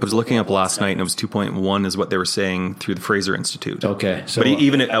 trillion. I was looking up last night, and it was 2.1 is what they were saying through the Fraser Institute. Okay. So, but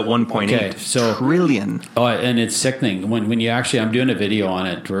even at 1.8 trillion. Oh, and it's sickening. When you actually, I'm doing a video on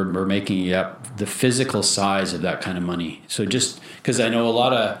it. We're making up the physical size of that kind of money. So just because I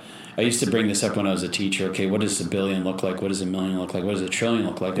know I used to bring this up when I was a teacher. Okay, what does a billion look like? What does a million look like? What does a trillion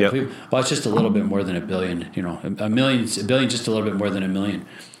look like? Yep. Well, it's just a little bit more than a billion. A billion, just a little bit more than a million.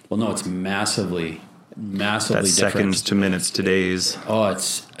 Well, no, it's massively That's different. Seconds to minutes to days. Oh,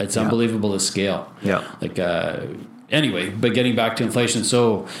 it's unbelievable the scale. Yeah. Anyway, but getting back to inflation.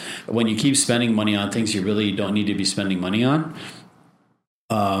 So when you keep spending money on things you really don't need to be spending money on,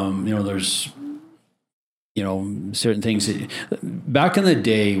 there's certain things back in the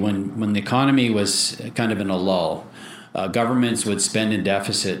day when the economy was kind of in a lull, governments would spend in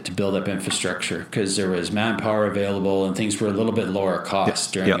deficit to build up infrastructure because there was manpower available and things were a little bit lower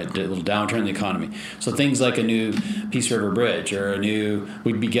cost during a little downturn in the economy. So things like a new Peace River Bridge or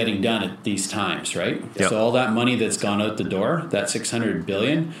would be getting done at these times, right? Yep. So all that money that's gone out the door, that $600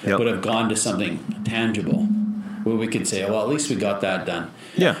 billion, would have gone to something tangible where we could say, well, at least we got that done.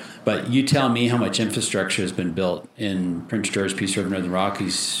 Yeah. But you tell me how much infrastructure has been built in Prince George, Peace River, Northern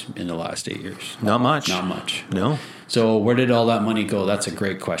Rockies in the last 8 years? Not much. Not much. No. So where did all that money go? That's a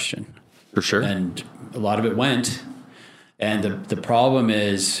great question. For sure. And a lot of it went. And the problem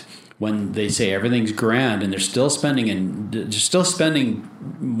is when they say everything's grand and they're still spending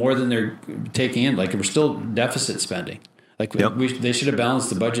more than they're taking in. Like we're still deficit spending. Like Yep. they should have balanced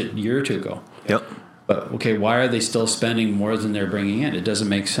the budget a year or two ago. Yep. But okay, why are they still spending more than they're bringing in? It doesn't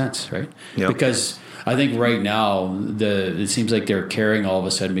make sense, right? Yep. Because I think right now it seems like they're caring all of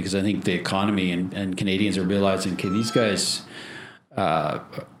a sudden because I think the economy and Canadians are realizing, okay, these guys, are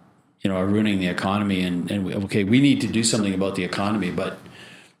ruining the economy, and we need to do something about the economy. But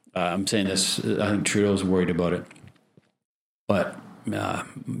I'm saying this, I think Trudeau's worried about it, but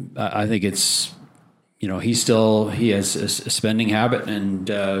I think it's. He has a spending habit and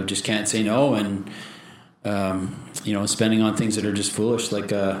just can't say no, and spending on things that are just foolish,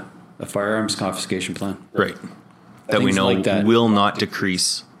 like a firearms confiscation plan. Right. That we Things know like that. will not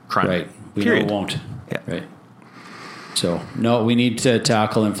decrease crime. Right. We Period. know it won't. Yeah. Right. So, no, we need to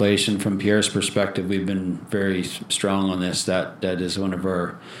tackle inflation from Pierre's perspective. We've been very strong on this. That is one of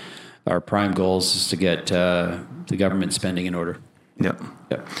our prime goals, is to get the government spending in order. Yep.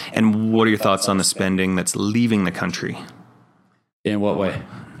 Yep. And what are your thoughts on the spending that's leaving the country? In what way?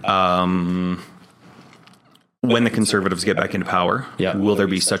 When the Conservatives get back into power, Yeah. will there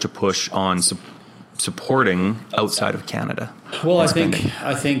be such a push on supporting outside of Canada? Well, I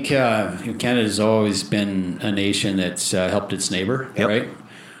think Canada's always been a nation that's helped its neighbor, Yep. right?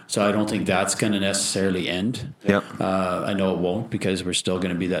 So I don't think that's going to necessarily end. Yep. I know it won't, because we're still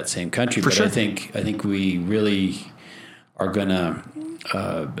going to be that same country. But sure. I think we really are going to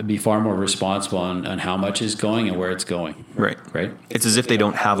be far more responsible on how much is going and where it's going. Right. Right. It's as if they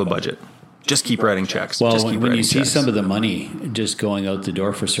don't have a budget. Just keep writing checks. Well, Just keep when you writing see checks. some of the money just going out the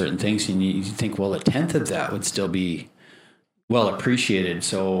door for certain things, and you think, well, a tenth of that would still be well appreciated.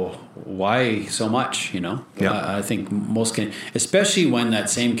 So why so much? Yeah. I think most especially when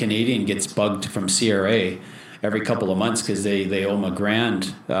that same Canadian gets bugged from CRA every couple of months because they owe him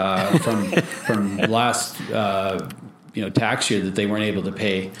 $1,000 from last tax year that they weren't able to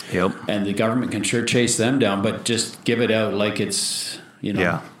pay. Yep. And the government can sure chase them down, but just give it out like it's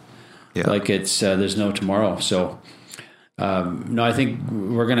Yeah. like it's there's no tomorrow. So no, I think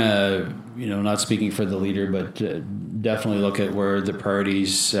we're gonna not speaking for the leader, but definitely look at where the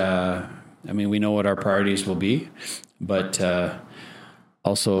priorities. We know what our priorities will be, but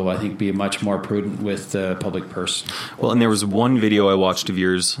also I think be much more prudent with the public purse. Well, and there was one video I watched of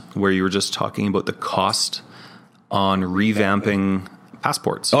yours where you were just talking about the cost on revamping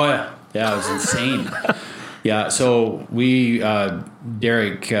passports. Oh yeah, it was insane. Yeah, so we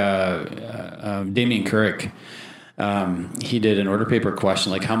Derek Damien Couric. He did an order paper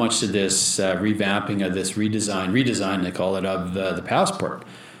question, like how much did this revamping of this redesign they call it, of the passport,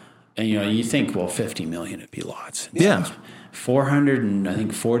 and you think, well, 50 million would be lots. Yeah.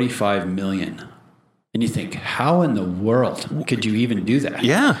 445 million, and you think, how in the world could you even do that?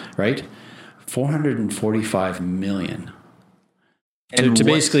 Yeah. Right. 445 million. And to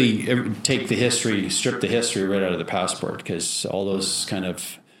basically strip the history right out of the passport, because all those kind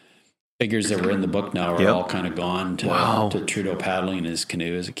of figures that were in the book now are all kind of gone to Trudeau paddling in his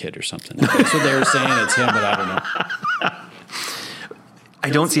canoe as a kid or something. That's what they were saying. It's him, but I don't know. I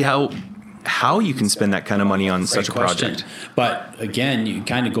don't see how you can spend that kind of money on such a project. But again, you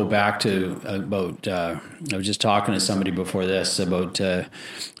kind of go back to about, I was just talking to somebody before this about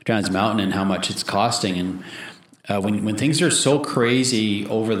Trans Mountain and how much it's costing. And when things are so crazy,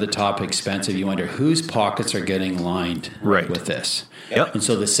 over the top expensive, you wonder whose pockets are getting lined with this. Yep. And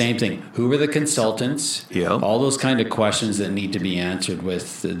so the same thing, who were the consultants? Yep. All those kind of questions that need to be answered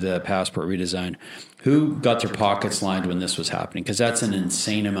with the passport redesign. Who got their pockets lined when this was happening? Because that's an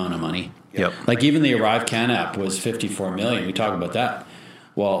insane amount of money. Yep. Like even the Arrive Can app was 54 million. We talk about that.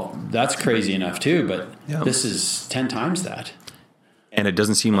 Well, that's crazy enough too, but this is 10 times that. And it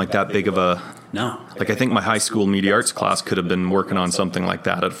doesn't seem like that big of a... No. Like, I think my high school media arts class could have been working on something like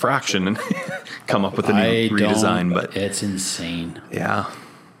that at a fraction and come up with a new redesign. But it's insane. Yeah.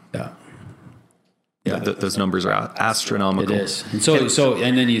 Yeah. Those numbers are astronomical. It is. And so,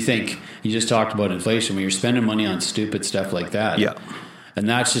 and then you think, you just talked about inflation, when you're spending money on stupid stuff like that. Yeah. And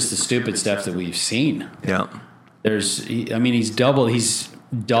that's just the stupid stuff that we've seen. Yeah. He's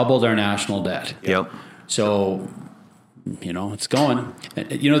doubled our national debt. Yep. So, it's going.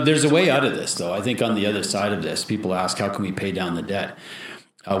 There's a way out of this, though. I think on the other side of this, people ask, how can we pay down the debt?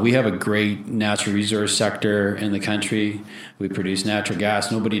 We have a great natural resource sector in the country. We produce natural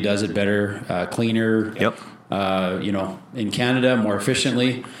gas. Nobody does it better, cleaner. Yep. In Canada, more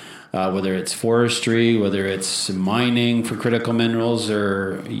efficiently, whether it's forestry, whether it's mining for critical minerals,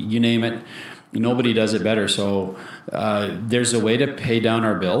 or you name it. Nobody does it better. So there's a way to pay down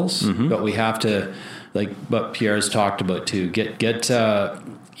our bills, but we have to, like what Pierre's talked about too, get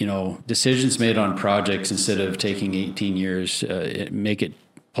decisions made on projects instead of taking 18 years,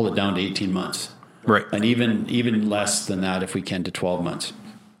 pull it down to 18 months. Right. And even less than that if we can, to 12 months.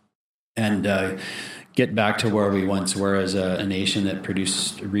 And get back to where we once were as a nation that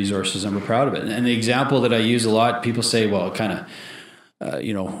produced resources, and we're proud of it. And the example that I use a lot, people say, well, kind of,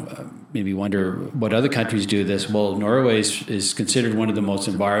 maybe wonder what other countries do this. Well, Norway is considered one of the most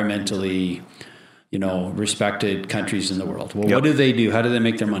environmentally, respected countries in the world. Well, What do they do? How do they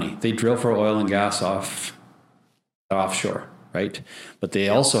make their money? They drill for oil and gas offshore, right? But they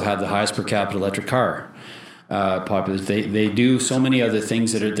also have the highest per capita electric car population. They do so many other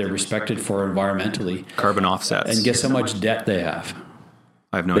things that they're respected for environmentally. Carbon offsets. And guess how much debt they have?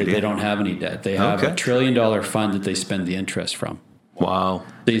 I have no idea. They don't have any debt. They have $1 trillion fund that they spend the interest from. Wow.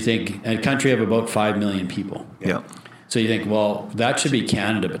 So you think a country of about 5 million people. Yeah. So you think, well, that should be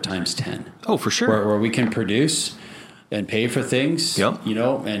Canada, but times 10. Oh, for sure. Where we can produce and pay for things, because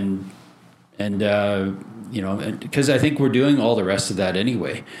I think we're doing all the rest of that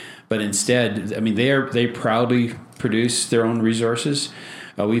anyway. But instead, I mean, they proudly produce their own resources.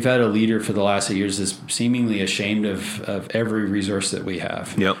 We've had a leader for the last 8 years that's seemingly ashamed of every resource that we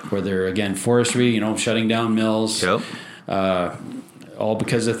have. Yep. Whether, again, forestry, shutting down mills. Yep. All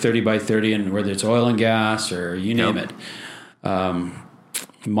because of 30 by 30, and whether it's oil and gas or you name it.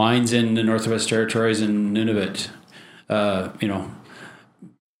 Mines in the Northwest Territories and Nunavut.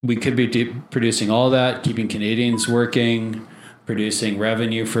 We could be producing all that, keeping Canadians working, producing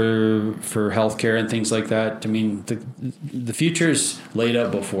revenue for healthcare and things like that. I mean, the future's laid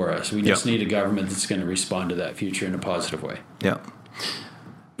out before us. We just need a government that's going to respond to that future in a positive way. Yeah.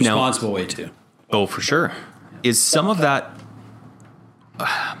 Responsible way too. Oh, for sure. Is some of that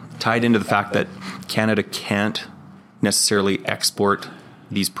tied into the fact that Canada can't necessarily export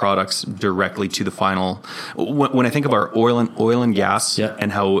these products directly to the final? When I think of our oil and gas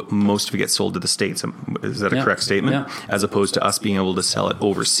and how most of it gets sold to the States, is that a correct statement? Yeah. As opposed to us being able to sell it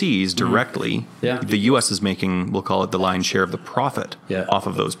overseas directly, the U.S. is making, we'll call it, the lion's share of the profit off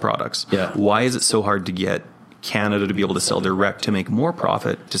of those products. Yeah. Why is it so hard to get Canada to be able to sell direct to make more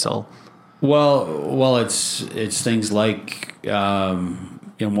profit to sell? Well, it's things like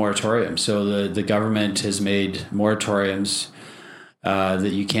moratoriums. So the government has made moratoriums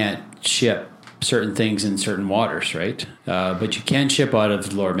that you can't ship certain things in certain waters, right? But you can ship out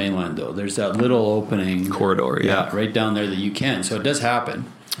of the Lower Mainland, though. There's that little opening corridor, right down there that you can. So it does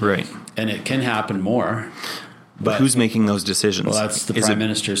happen, right? And it can happen more. But who's making those decisions? Well, that's the Prime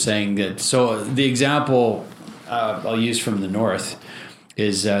Minister saying that. So the example I'll use from the North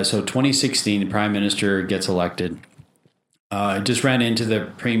is 2016, the Prime Minister gets elected. Just ran into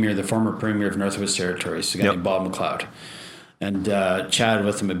the former Premier of Northwest Territories, a guy named Bob McLeod, and chatted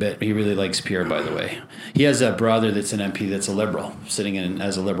with him a bit. He really likes Pierre, by the way. He has a brother that's an MP that's a Liberal, sitting in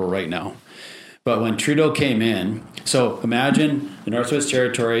as a Liberal right now. But when Trudeau came in, so imagine the Northwest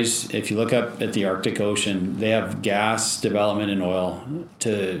Territories, if you look up at the Arctic Ocean, they have gas development and oil.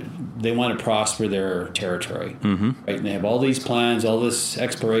 They want to prosper their territory. Mm-hmm. Right? And they have all these plans, all this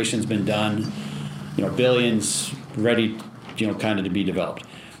exploration's been done, billions ready, kind of to be developed.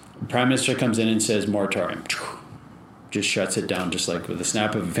 The Prime Minister comes in and says moratorium. Just shuts it down just like with a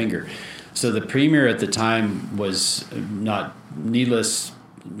snap of a finger. So the Premier at the time was not needless,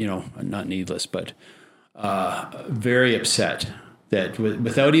 but very upset that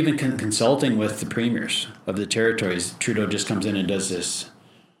without even consulting with the premiers of the territories, Trudeau just comes in and does this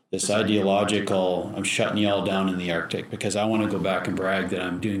ideological, I'm shutting you all down in the Arctic because I want to go back and brag that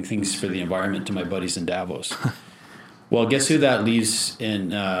I'm doing things for the environment to my buddies in Davos. Well, guess who that leaves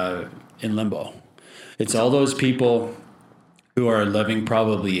in limbo? It's all those people who are living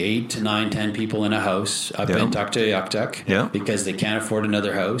probably 8 to 9, 10 people in a house up in Tuktoyaktuk because they can't afford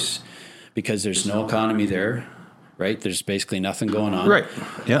another house because there's no economy there, right? There's basically nothing going on. Right.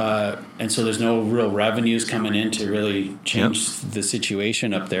 Yeah. And so there's no real revenues coming in to really change the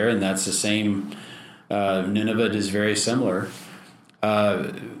situation up there. And that's the same. Nunavut is very similar,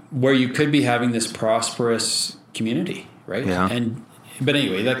 where you could be having this prosperous community, right? Yeah. But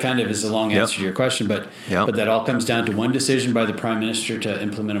anyway, that kind of is a long answer to your question. But that all comes down to one decision by the Prime Minister to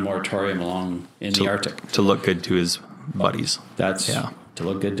implement a moratorium along in the Arctic. To look good to his buddies. That's to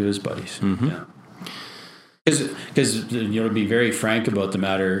look good to his buddies. Mm-hmm. Yeah. Because to be very frank about the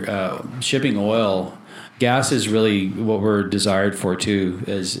matter, shipping oil, gas is really what we're desired for too.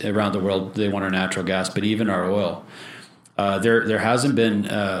 As around the world, they want our natural gas, but even our oil. There hasn't been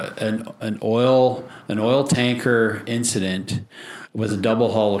an oil tanker incident with a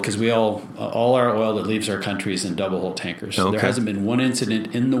double hull, because we all our oil that leaves our country is in double hull tankers. So there hasn't been one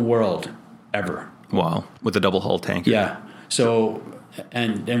incident in the world ever. Wow, with a double hull tanker. Yeah. So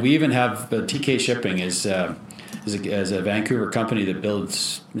and we even have TK Shipping is is a Vancouver company that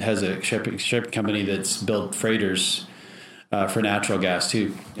has a shipping company that's built freighters for natural gas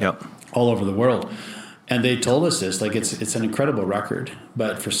too. Yep. All over the world. And they told us this, like it's an incredible record.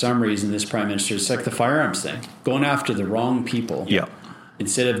 But for some reason, this prime minister, it's like the firearms thing, going after the wrong people. Yeah.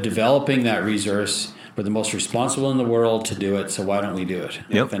 Instead of developing that resource, we're the most responsible in the world to do it. So why don't we do it?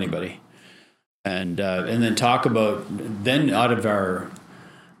 Yep. If anybody. And then talk about then out of our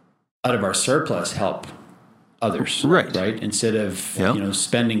surplus help others. Right. Instead of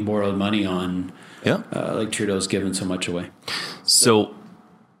spending borrowed money on like Trudeau's given so much away. So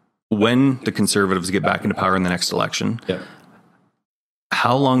when the Conservatives get back into power in the next election,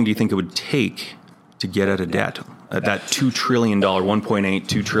 how long do you think it would take to get out of debt? That $2 trillion,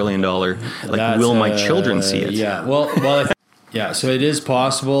 $1.8 trillion, like, will my children see it? Yeah. Well, so it is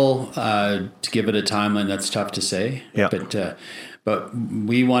possible to give it a timeline. That's tough to say. Yeah. But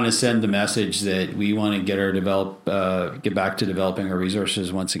we want to send the message that we want to get back to developing our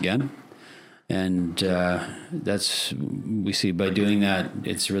resources once again. And we see by doing that,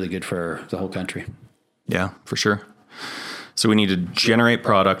 it's really good for the whole country. Yeah, for sure. So we need to generate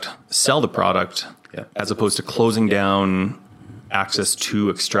product, sell the product, as opposed to closing down access to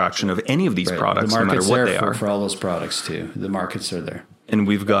extraction of any of these products, no matter what they are. For all those products too. The markets are there. And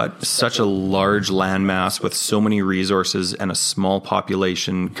we've got such a large landmass with so many resources and a small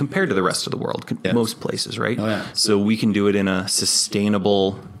population compared to the rest of the world, most places, right? Oh, yeah. So we can do it in a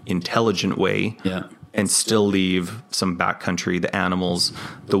sustainable, intelligent way and still leave some backcountry, the animals,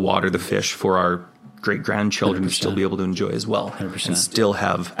 the water, the fish for our great-grandchildren 100%. To still be able to enjoy as well 100%. And still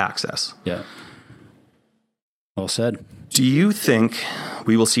have access. Yeah. Well said. Do you think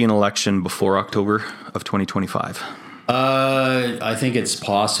we will see an election before October of 2025? I think it's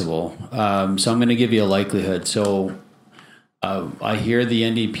possible. So I'm going to give you a likelihood. So I hear the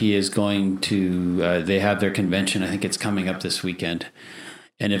NDP is going to, they have their convention. I think it's coming up this weekend.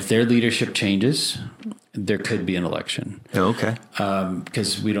 And if their leadership changes, there could be an election. Oh, okay.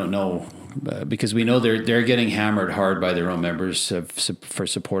 Because we don't know. Because we know they're getting hammered hard by their own members for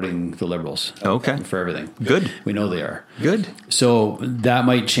supporting the Liberals. Okay. For everything. Good. We know they are. Good. So that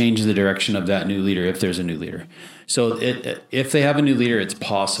might change the direction of that new leader if there's a new leader. So if they have a new leader, it's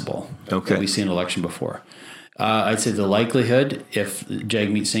possible that we see an election before. I'd say the likelihood, if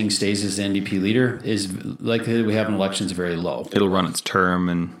Jagmeet Singh stays as the NDP leader, is likelihood we have an election is very low. It'll run its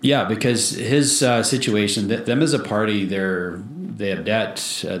term. Because his situation, them as a party, they have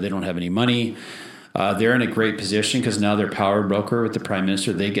debt, they don't have any money. They're in a great position because now they're power broker with the prime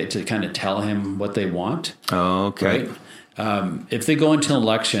minister. They get to kind of tell him what they want. Oh, okay. Right? If they go into an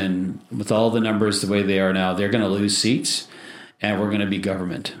election with all the numbers the way they are now, they're going to lose seats and we're going to be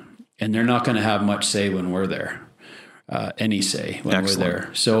government. And they're not going to have much say when we're there, any say when we're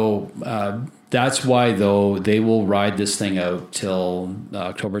there. So that's why, though, they will ride this thing out till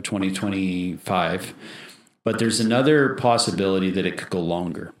October 2025. But there's another possibility that it could go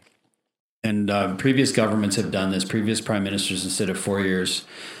longer. And previous governments have done this. Previous prime ministers, instead of 4 years,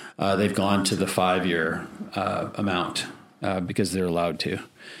 they've gone to the 5-year amount because they're allowed to.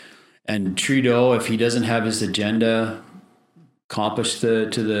 And Trudeau, if he doesn't have his agenda accomplished to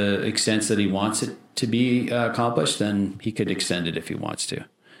the extent that he wants it to be accomplished, then he could extend it if he wants to.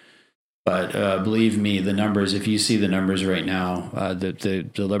 But believe me, the numbers, if you see the numbers right now,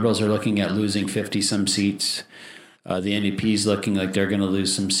 the Liberals are looking at losing 50-some seats. The NDP's looking like they're going to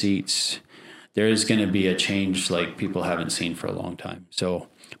lose some seats. There is going to be a change like people haven't seen for a long time. So,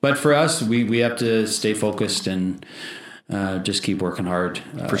 but for us, we have to stay focused and just keep working hard.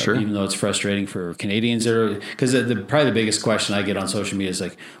 For sure. Even though it's frustrating for Canadians. Because probably the biggest question I get on social media is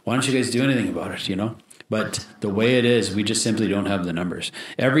like, why don't you guys do anything about it, But the way it is, we just simply don't have the numbers.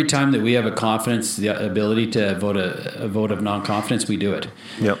 Every time that we have the ability to vote a vote of non-confidence, we do it.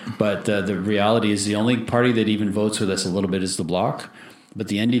 Yep. But the reality is the only party that even votes with us a little bit is the Bloc. But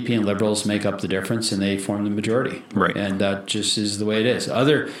the NDP and Liberals make up the difference, and they form the majority. Right. And that just is the way it is.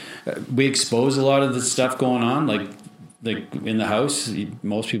 We expose a lot of the stuff going on, like in the House.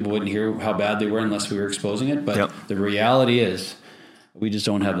 Most people wouldn't hear how bad they were unless we were exposing it. But the reality is we just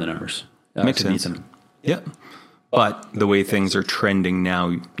don't have the numbers. Makes sense. Yeah. But the way things are trending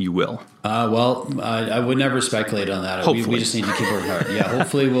now, you will. I would never speculate on that. We just need to keep working hard. Yeah,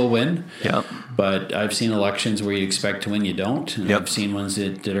 hopefully we'll win. Yeah. But I've seen elections where you expect to win, you don't. And I've seen ones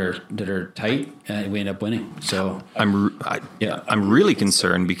that are tight, and we end up winning. So I'm really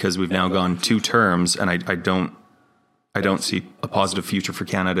concerned because we've now gone 2 terms, and I don't I don't see a positive future for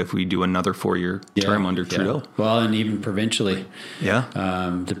Canada if we do another 4-year term under Trudeau. Well, and even provincially. Yeah.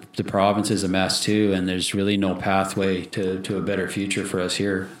 The province is a mess too, and there's really no pathway to a better future for us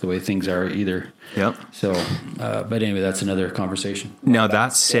here, the way things are either. Yep. So, but anyway, that's another conversation. Now,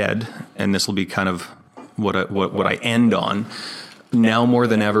 that said, and this will be kind of what I end on, now more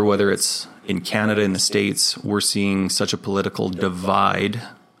than ever, whether it's in Canada, in the States, we're seeing such a political divide.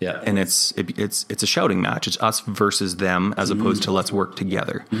 Yeah. And it's a shouting match. It's us versus them, as opposed to let's work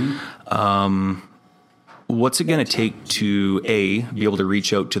together. What's it going to take to be able to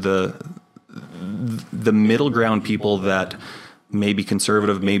reach out to the middle ground people that may be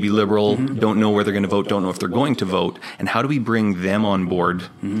conservative, maybe liberal, don't know where they're going to vote, don't know if they're going to vote, and how do we bring them on board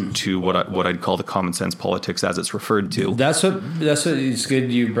to what I'd call the common sense politics as it's referred to? That's what it's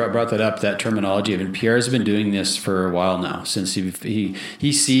good you brought that up, that terminology. I mean, Pierre's been doing this for a while now, since he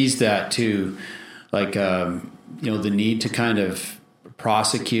sees that too, like the need to kind of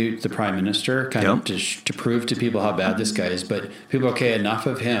prosecute the prime minister, kind of to prove to people how bad this guy is. But people, okay, enough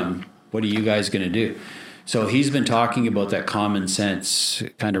of him. What are you guys going to do? So he's been talking about that common sense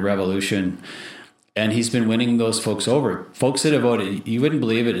kind of revolution, and he's been winning those folks over. Folks that have voted, you wouldn't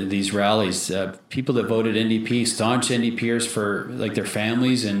believe it, at these rallies, people that voted NDP, staunch NDPers for like their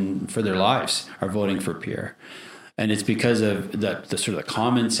families and for their lives, are voting for Pierre. And it's because of the sort of the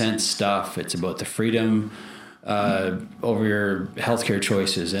common sense stuff. It's about the freedom over your healthcare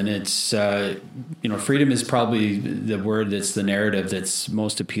choices, and it's freedom is probably the word that's the narrative that's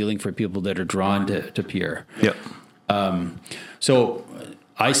most appealing for people that are drawn to Pierre. Yep. So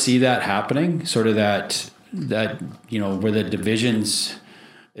I see that happening, sort of that where the divisions.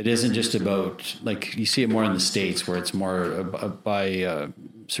 It isn't just about, like, you see it more in the States where it's more by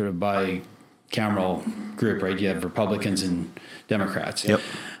bicameral group, right? You have Republicans and Democrats. Yep.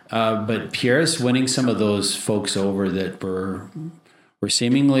 But Pierre's winning some of those folks over that were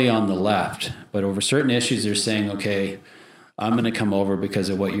seemingly on the left, but over certain issues, they're saying, okay, I'm going to come over because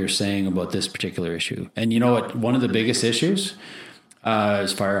of what you're saying about this particular issue. And you know what? One of the biggest issues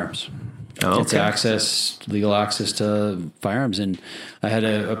is firearms. Oh, okay. It's legal access to firearms. And I had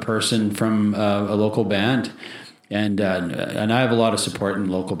a person from a local band, and I have a lot of support in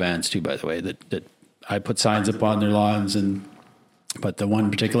local bands too, by the way, that I put signs up on their lawns. But the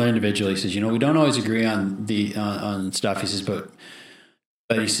one particular individual, he says, we don't always agree on on stuff. He says, but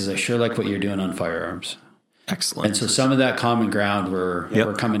he says, I sure like what you're doing on firearms. Excellent. And so some of that common ground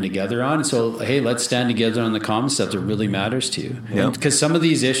we're coming together on. So, hey, let's stand together on the common stuff that really matters to you. Because some of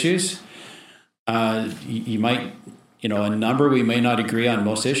these issues, you might, a number, we may not agree on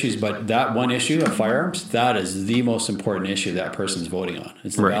most issues, but that one issue of firearms, that is the most important issue that person's voting on.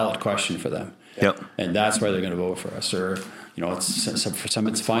 It's the ballot question for them. Yep. And that's why they're going to vote for us. Or, for some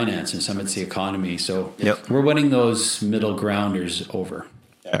it's finance and some it's the economy. So we're winning those middle grounders over.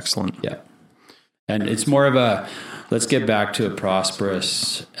 Excellent. Yeah. And it's more of let's get back to a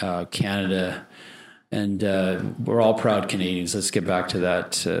prosperous Canada. And we're all proud Canadians. Let's get back to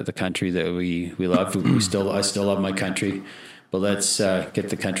that, the country that we love. I still love my country. But let's get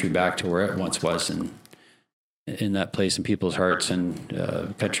the country back to where it once was, and in that place in people's hearts, and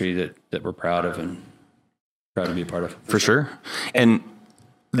a country that we're proud of and proud to be a part of. For sure. And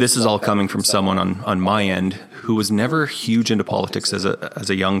this is all coming from someone on my end who was never huge into politics as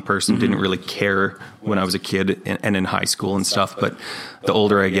a young person, didn't really care when I was a kid and in high school and stuff. But the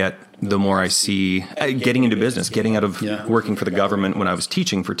older I get, the more I see getting into business, getting out of working for the government when I was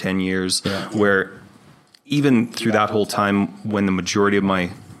teaching for 10 years, where even through that whole time when the majority of my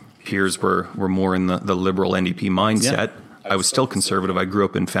peers were more in the liberal NDP mindset, I was still conservative. I grew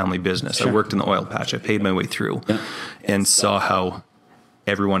up in family business. I worked in the oil patch. I paid my way through and saw how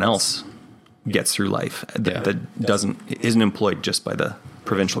everyone else gets through life that isn't employed just by the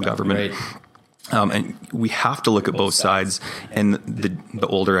provincial government. Right. And we have to look at both sides. And the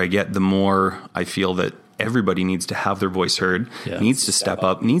older I get, the more I feel that everybody needs to have their voice heard, needs to step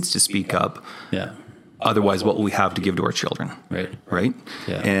up, needs to speak up. Yeah. Otherwise, what will we have to give to our children? Right.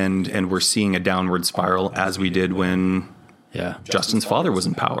 Yeah. And we're seeing a downward spiral, as we did when Justin's father was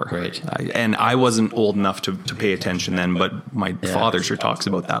in power. Right. And I wasn't old enough to pay attention then, but my father sure talks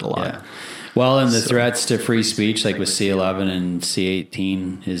about that a lot. Yeah. Well, and the threats to free speech, like with C11 and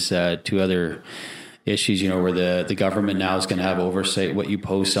C18, is two other issues, where the government now is going to have oversight what you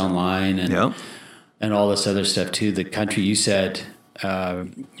post online and all this other stuff too. The country, you said,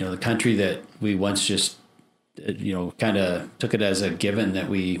 the country that we once just, kind of took it as a given that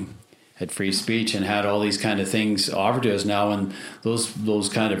we had free speech and had all these kind of things offered to us now, and those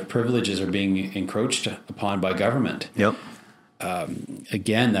kind of privileges are being encroached upon by government. Yep.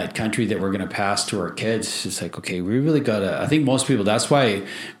 again, that country that we're going to pass to our kids, it's like, okay, we really got to, I think most people, that's why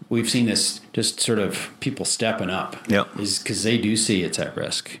we've seen this just sort of people stepping up, is because they do see it's at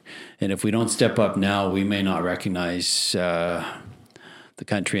risk. And if we don't step up now, we may not recognize the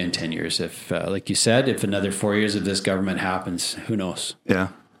country in 10 years. If, like you said, if another 4 years of this government happens, who knows? Yeah.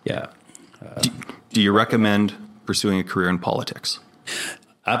 Yeah. Do you recommend pursuing a career in politics?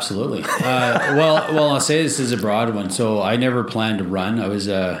 Absolutely. Well, I'll say this is a broad one. So I never planned to run. I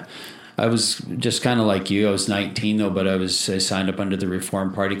was just kind of like you. I was 19 though, but I signed up under the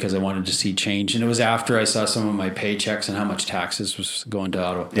Reform Party because I wanted to see change. And it was after I saw some of my paychecks and how much taxes was going to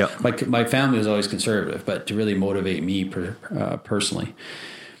Ottawa. Yeah. My family was always conservative, but to really motivate me personally.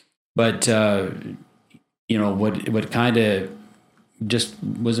 But, what kind of just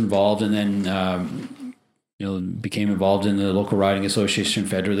was involved, and then, became involved in the local riding association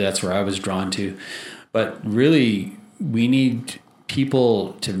federally. That's where I was drawn to. But really, we need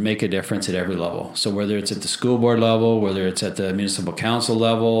people to make a difference at every level. So whether it's at the school board level, whether it's at the municipal council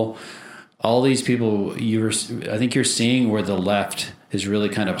level, all these people, I think you're seeing where the left has really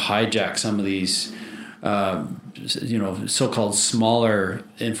kind of hijacked some of these so-called smaller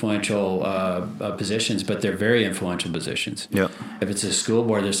influential positions, but they're very influential positions. Yeah. If it's a school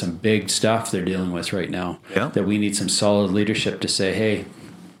board, there's some big stuff they're dealing with right now that we need some solid leadership to say, hey,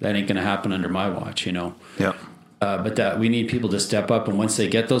 that ain't going to happen under my watch, Yeah. But that we need people to step up. And once they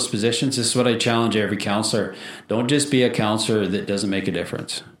get those positions, this is what I challenge every counselor. Don't just be a counselor that doesn't make a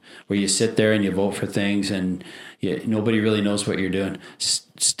difference, where you sit there and you vote for things and nobody really knows what you're doing.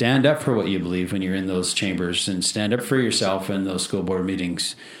 Stand up for what you believe when you're in those chambers, and stand up for yourself in those school board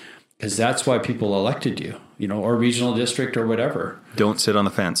meetings, because that's why people elected you, or regional district or whatever. Don't sit on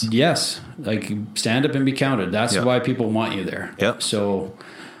the fence. Yes. Like, stand up and be counted. That's why people want you there. Yep. So,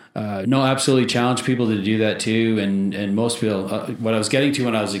 no, absolutely challenge people to do that too. And most people, what I was getting to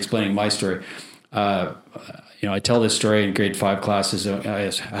when I was explaining my story, I tell this story in grade 5 classes. I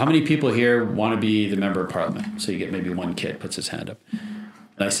ask, how many people here want to be the member of parliament? So you get maybe one kid puts his hand up.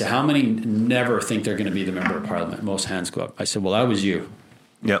 And I said, how many never think they're going to be the member of parliament? Most hands go up. I said, well, that was you.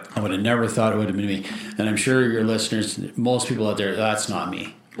 Yep. I would have never thought it would have been me. And I'm sure your listeners, most people out there, that's not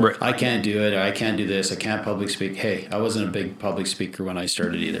me. Right. I can't do it. I can't do this. I can't public speak. Hey, I wasn't a big public speaker when I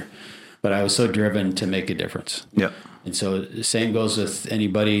started either. But I was so driven to make a difference. Yep. And so the same goes with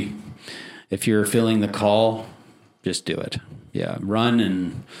anybody. If you're feeling the call, just do it. Yeah, run,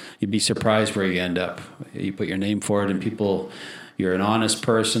 and you'd be surprised where you end up. You put your name forward, and people, you're an honest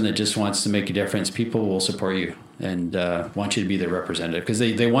person that just wants to make a difference. People will support you and want you to be their representative, because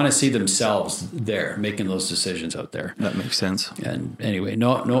they want to see themselves there making those decisions out there. That makes sense. And anyway,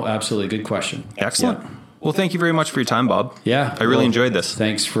 no, absolutely good question. Excellent. Yeah. Well, thank you very much for your time, Bob. Yeah. I really enjoyed this.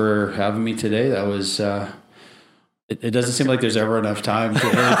 Thanks for having me today. That was... It doesn't seem like there's ever enough time to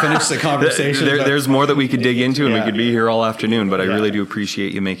really finish the conversation. There's more that we could dig into, and we could be here all afternoon, but I really do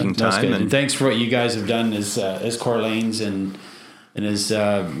appreciate you making time. And thanks for what you guys have done as Core Lanes and as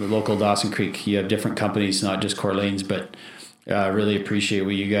local Dawson Creek. You have different companies, not just Core Lanes, but really appreciate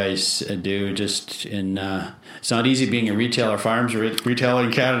what you guys do. Just in it's not easy being a retailer, firearms retailer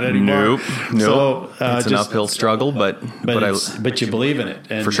in Canada anymore. Nope. So, it's an uphill struggle, but you believe in it,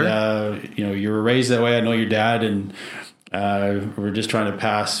 and for sure. You were raised that way. I know your dad, and we're just trying to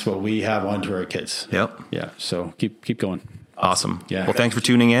pass what we have on to our kids. Yep. Yeah. So keep going. Awesome. Yeah. Well, thanks for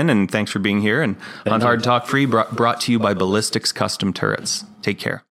tuning in, and thanks for being here. And on Hard Talk Free, brought to you by Ballistics Custom Turrets. Take care.